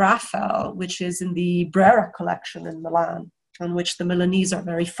by Raphael, which is in the Brera collection in Milan, and which the Milanese are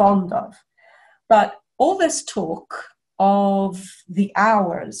very fond of. But all this talk of the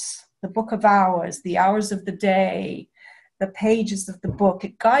hours, the Book of Hours, the hours of the day, the pages of the book,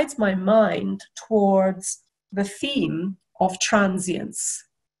 it guides my mind towards the theme of transience.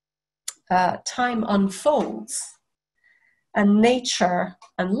 Time unfolds, and nature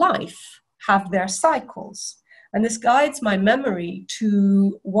and life have their cycles. And this guides my memory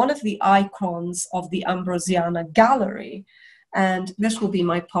to one of the icons of the Ambrosiana Gallery. And this will be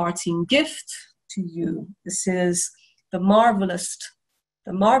my parting gift to you. This is the marvelous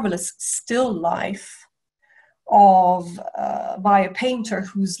still life of by a painter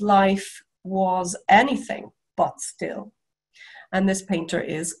whose life was anything but still. And this painter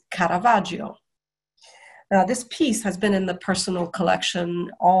is Caravaggio. Now, this piece has been in the personal collection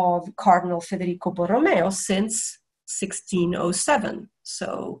of Cardinal Federico Borromeo since 1607.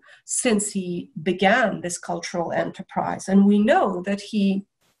 So since he began this cultural enterprise. And we know that he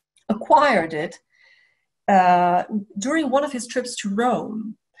acquired it during one of his trips to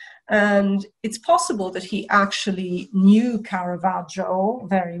Rome. And it's possible that he actually knew Caravaggio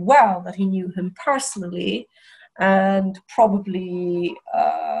very well, that he knew him personally, and probably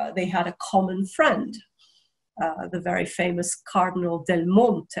they had a common friend, the very famous Cardinal del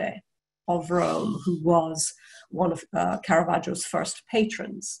Monte of Rome, who was one of Caravaggio's first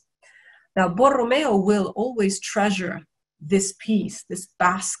patrons. Now, Borromeo will always treasure this piece, this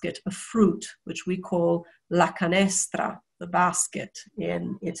basket of fruit, which we call la canestra, the basket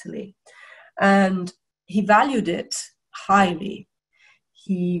in Italy. And he valued it highly.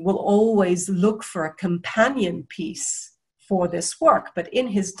 He will always look for a companion piece for this work, but in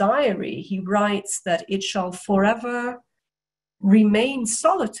his diary, he writes that it shall forever remain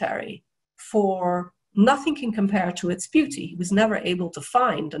solitary, for nothing can compare to its beauty. He was never able to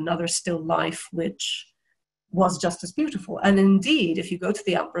find another still life which was just as beautiful. And indeed, if you go to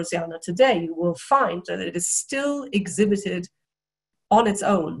the Ambrosiana today, you will find that it is still exhibited on its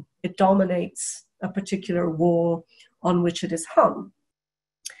own. It dominates a particular wall on which it is hung.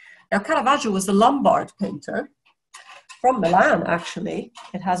 Now, Caravaggio was a Lombard painter from Milan, actually,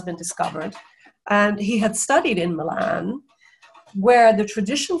 it has been discovered. And he had studied in Milan, where the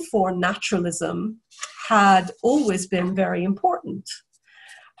tradition for naturalism had always been very important,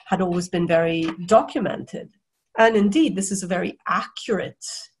 had always been very documented. And indeed, this is a very accurate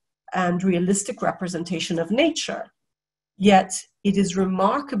and realistic representation of nature. Yet it is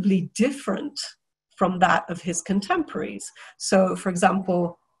remarkably different from that of his contemporaries. So, for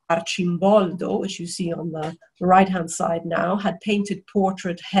example, Arcimboldo, which you see on the right-hand side now, had painted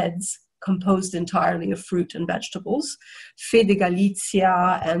portrait heads composed entirely of fruit and vegetables. Fede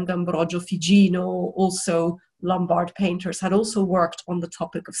Galizia and Ambrogio Figino, also Lombard painters, had also worked on the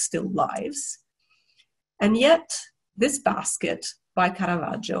topic of still lives. And yet, this basket by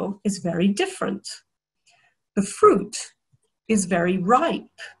Caravaggio is very different. The fruit is very ripe.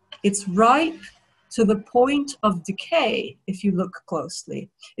 It's ripe to the point of decay, if you look closely.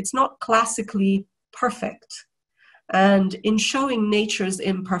 It's not classically perfect. And in showing nature's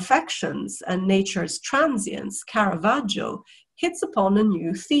imperfections and nature's transience, Caravaggio hits upon a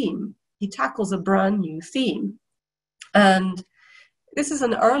new theme. He tackles a brand new theme. And this is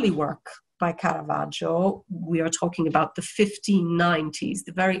an early work by Caravaggio. We are talking about the 1590s,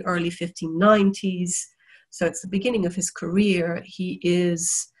 the very early 1590s. So it's the beginning of his career. He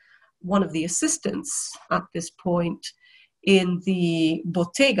is one of the assistants at this point in the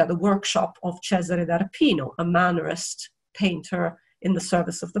bottega, the workshop of Cesare d'Arpino, a Mannerist painter in the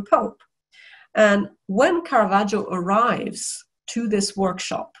service of the Pope. And when Caravaggio arrives to this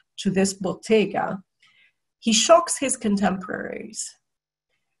workshop, to this bottega, he shocks his contemporaries.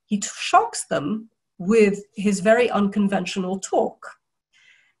 He shocks them with his very unconventional talk.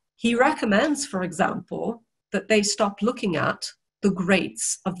 He recommends, for example, that they stop looking at the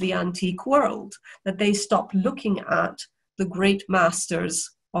greats of the antique world, that they stop looking at the great masters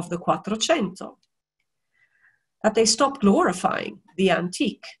of the Quattrocento, that they stop glorifying the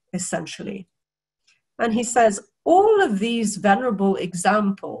antique, essentially. And he says, all of these venerable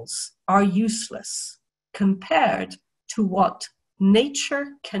examples are useless compared to what nature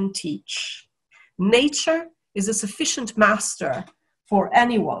can teach. Nature is a sufficient master for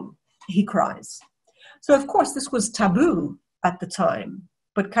anyone, he cries. So, of course, this was taboo at the time,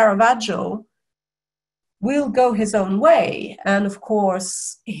 but Caravaggio will go his own way. And of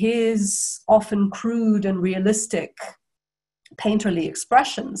course, his often crude and realistic painterly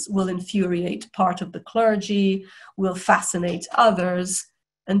expressions will infuriate part of the clergy, will fascinate others,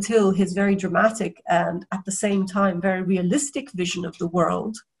 until his very dramatic and at the same time very realistic vision of the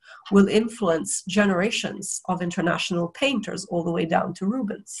world will influence generations of international painters all the way down to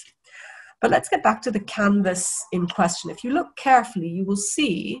Rubens. But let's get back to the canvas in question. If you look carefully, you will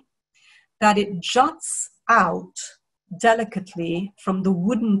see that it juts out delicately from the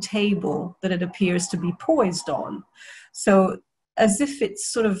wooden table that it appears to be poised on. So as if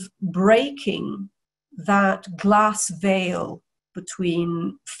it's sort of breaking that glass veil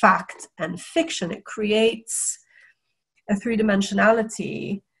between fact and fiction. It creates a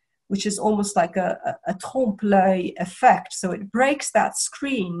three-dimensionality which is almost like a trompe-l'œil effect. So it breaks that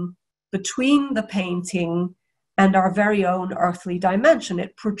screen between the painting and our very own earthly dimension.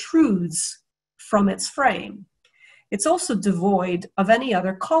 It protrudes from its frame. It's also devoid of any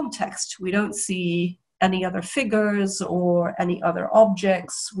other context. We don't see any other figures or any other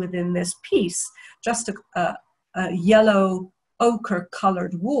objects within this piece, just a yellow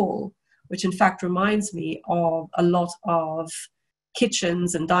ochre-colored wall, which in fact reminds me of a lot of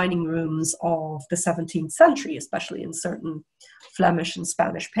kitchens and dining rooms of the 17th century, especially in certain Flemish and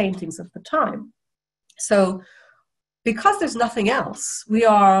Spanish paintings of the time. So because there's nothing else,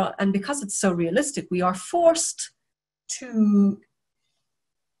 and because it's so realistic, we are forced to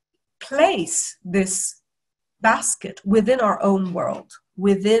place this basket within our own world,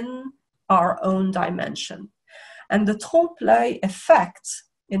 within our own dimension. And the trompe-l'œil effect,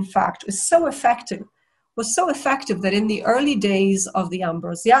 in fact, was so effective that in the early days of the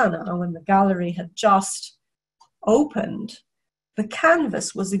Ambrosiana, when the gallery had just opened, the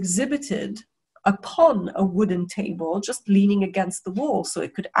canvas was exhibited upon a wooden table, just leaning against the wall, so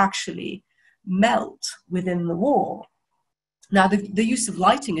it could actually melt within the wall. Now, the use of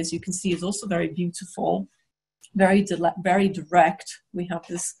lighting, as you can see, is also very beautiful, very direct. We have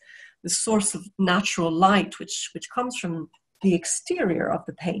this source of natural light, which comes from the exterior of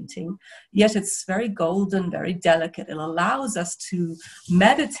the painting, yet it's very golden, very delicate. It allows us to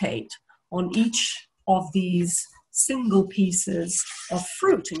meditate on each of these single pieces of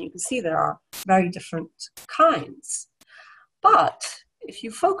fruit, and you can see there are very different kinds. But if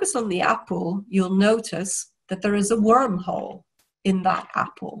you focus on the apple, you'll notice that there is a wormhole in that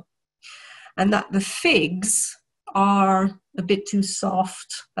apple, and that the figs are a bit too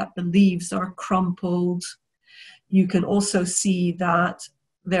soft, that the leaves are crumpled. You can also see that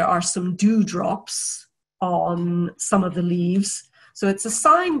there are some dewdrops on some of the leaves. So it's a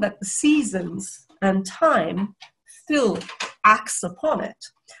sign that the seasons and time still acts upon it.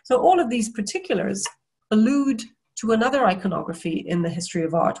 So all of these particulars allude to another iconography in the history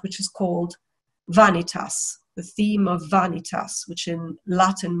of art, which is called vanitas, the theme of vanitas, which in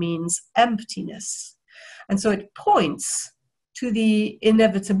Latin means emptiness. And so it points to the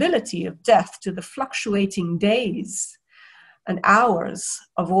inevitability of death, to the fluctuating days and hours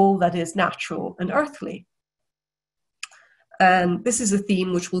of all that is natural and earthly. And this is a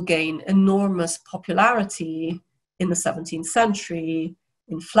theme which will gain enormous popularity in the 17th century,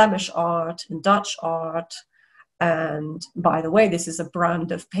 in Flemish art, in Dutch art. And by the way, this is a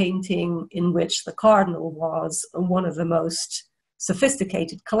brand of painting in which the Cardinal was one of the most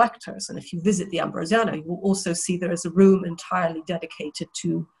sophisticated collectors. And if you visit the Ambrosiana, you will also see there is a room entirely dedicated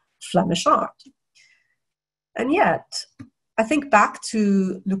to Flemish art. And yet, I think back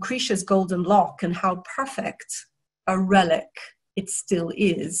to Lucretia's golden lock and how perfect a relic it still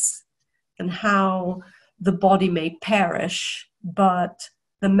is, and how the body may perish, but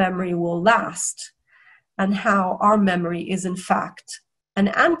the memory will last, and how our memory is in fact an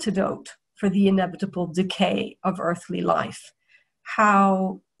antidote for the inevitable decay of earthly life.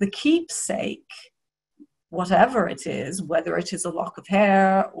 How the keepsake, whatever it is, whether it is a lock of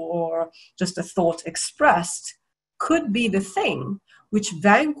hair or just a thought expressed, could be the thing which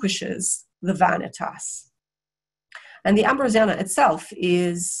vanquishes the vanitas. And the Ambrosiana itself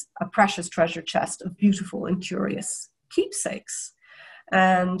is a precious treasure chest of beautiful and curious keepsakes.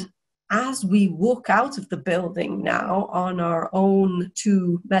 And as we walk out of the building now on our own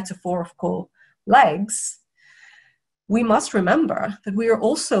two metaphorical legs, we must remember that we are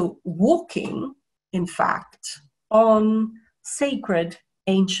also walking, in fact, on sacred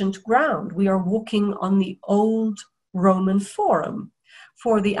ancient ground. We are walking on the old Roman Forum.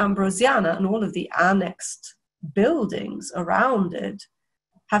 For the Ambrosiana and all of the annexed buildings around it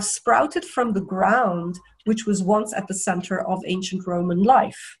have sprouted from the ground which was once at the center of ancient Roman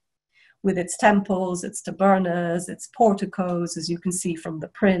life, with its temples, its tabernas, its porticos, as you can see from the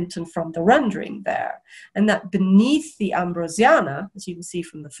print and from the rendering there. And that beneath the Ambrosiana, as you can see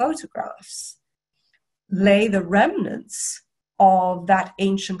from the photographs, lay the remnants of that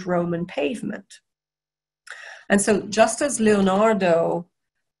ancient Roman pavement. And so just as Leonardo's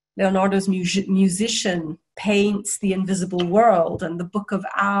musician paints the invisible world and the Book of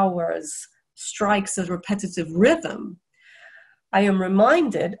Hours strikes a repetitive rhythm, I am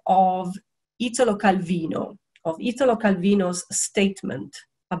reminded of Italo Calvino's statement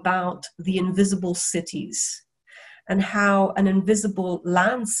about the invisible cities and how an invisible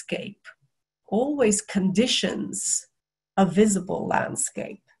landscape always conditions a visible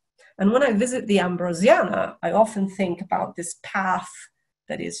landscape. And when I visit the Ambrosiana, I often think about this path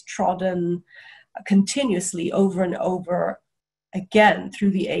that is trodden continuously over and over again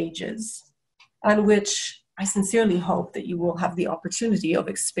through the ages, and which I sincerely hope that you will have the opportunity of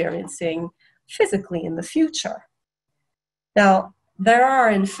experiencing physically in the future. Now, there are,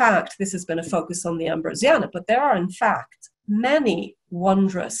 in fact, this has been a focus on the Ambrosiana, but there are, in fact, many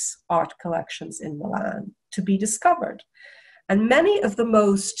wondrous art collections in Milan to be discovered. And many of the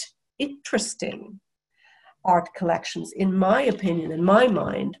most interesting art collections, in my opinion, in my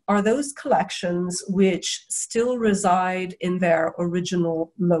mind, are those collections which still reside in their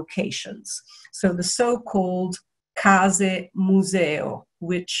original locations. So the so-called case museo,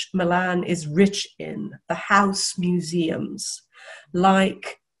 which Milan is rich in, the house museums,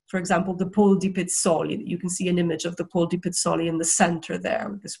 like, for example, the Pol di Pizzoli. You can see an image of the Pol di Pizzoli in the center there,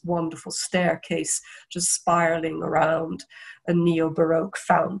 with this wonderful staircase just spiraling around a neo-Baroque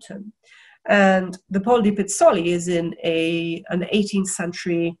fountain. And the Pol di Pizzoli is in an 18th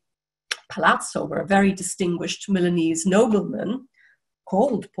century palazzo where a very distinguished Milanese nobleman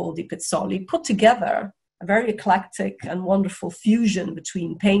called Pol di Pizzoli put together a very eclectic and wonderful fusion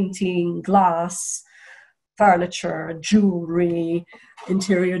between painting, glass, furniture, jewelry,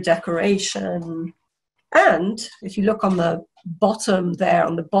 interior decoration. And if you look on the bottom there,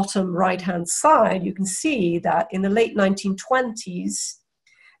 on the bottom right-hand side, you can see that in the late 1920s,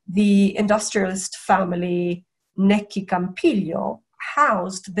 the industrialist family Necchi Campiglio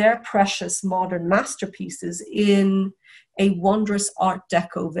housed their precious modern masterpieces in a wondrous Art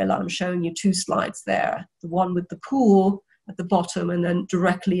Deco villa. I'm showing you two slides there, the one with the pool at the bottom and then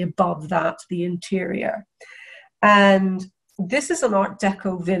directly above that, the interior. And this is an Art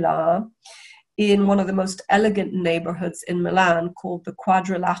Deco villa in one of the most elegant neighborhoods in Milan called the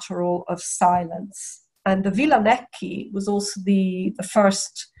Quadrilateral of Silence. And the Villa Necchi was also the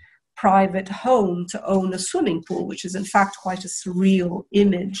first private home to own a swimming pool, which is in fact quite a surreal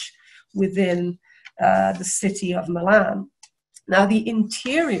image within the city of Milan. Now, the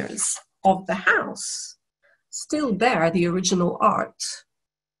interiors of the house still bear the original art,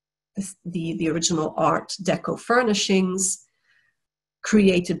 the original Art Deco furnishings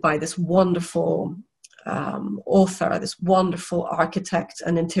created by this wonderful author, this wonderful architect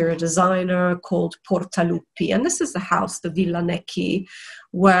and interior designer called Portaluppi. And this is the house, the Villa Necchi,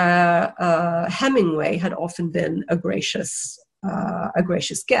 where Hemingway had often been a gracious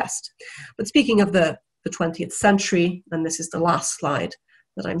guest. But speaking of the 20th century, and this is the last slide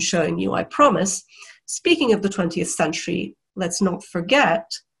that I'm showing you, I promise. Speaking of the 20th century, let's not forget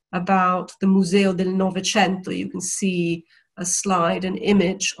about the Museo del Novecento. You can see a slide, an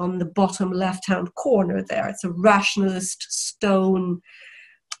image on the bottom left-hand corner there. It's a rationalist stone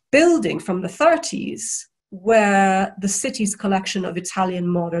building from the 30s where the city's collection of Italian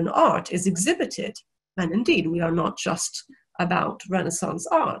modern art is exhibited. And indeed, we are not just about Renaissance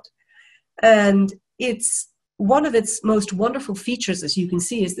art. And it's one of its most wonderful features, as you can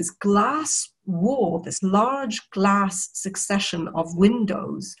see, is this glass wall, this large glass succession of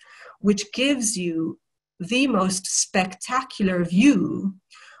windows, which gives you the most spectacular view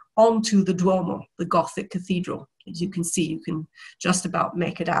onto the Duomo, the Gothic cathedral. As you can see, you can just about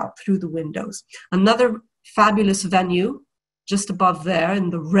make it out through the windows. Another fabulous venue just above there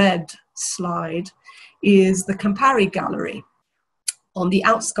in the red slide is the Campari Gallery on the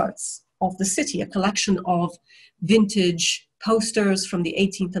outskirts of the city, a collection of vintage posters from the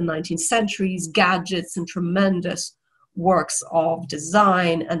 18th and 19th centuries, gadgets and tremendous works of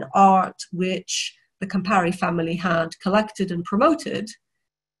design and art, which the Campari family had collected and promoted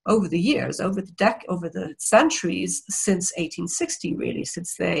over the years, over the centuries, since 1860, really,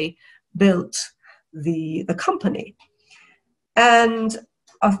 since they built the company. And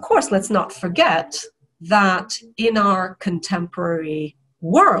of course, let's not forget that in our contemporary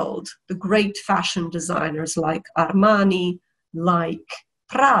world, the great fashion designers like Armani, like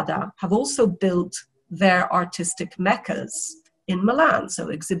Prada, have also built their artistic meccas in Milan, so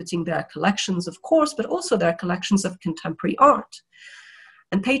exhibiting their collections, of course, but also their collections of contemporary art,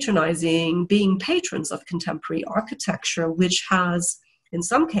 and being patrons of contemporary architecture, which has, in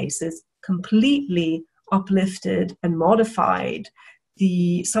some cases, completely uplifted and modified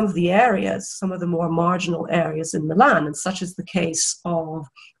some of the more marginal areas in Milan, and such is the case of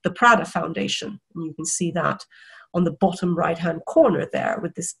the Prada Foundation. And you can see that on the bottom right-hand corner there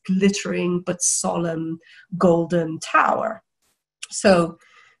with this glittering but solemn golden tower. So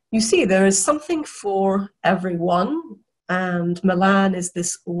you see there is something for everyone, and Milan is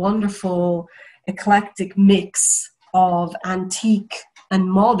this wonderful eclectic mix of antique and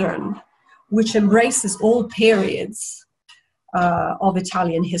modern, which embraces all periods of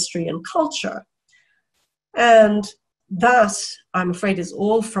Italian history and culture. And that, I'm afraid, is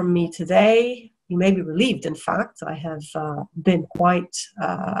all from me today. You may be relieved, in fact. I have been quite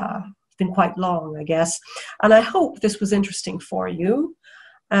long, I guess. And I hope this was interesting for you.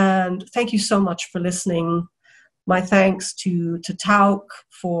 And thank you so much for listening. My thanks to Tauck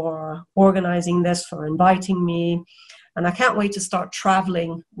for organizing this, for inviting me. And I can't wait to start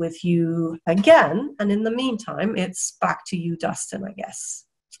traveling with you again. And in the meantime, it's back to you, Dustin, I guess.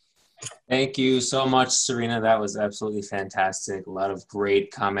 Thank you so much, Serena. That was absolutely fantastic. A lot of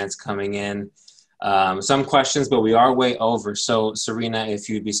great comments coming in. Some questions, but we are way over. So, Serena, if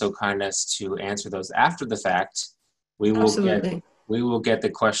you'd be so kind as to answer those after the fact, we will get the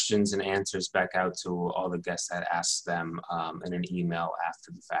questions and answers back out to all the guests that asked them in an email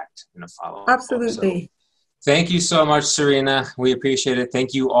after the fact in a follow-up. Absolutely. So, thank you so much, Serena. We appreciate it.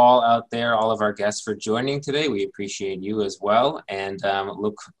 Thank you all out there, all of our guests, for joining today. We appreciate you as well. And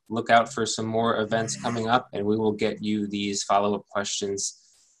look out for some more events coming up, and we will get you these follow-up questions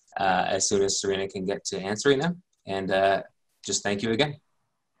as soon as Serena can get to answering them. And just thank you again.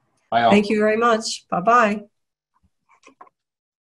 Bye all. Thank you very much. Bye-bye.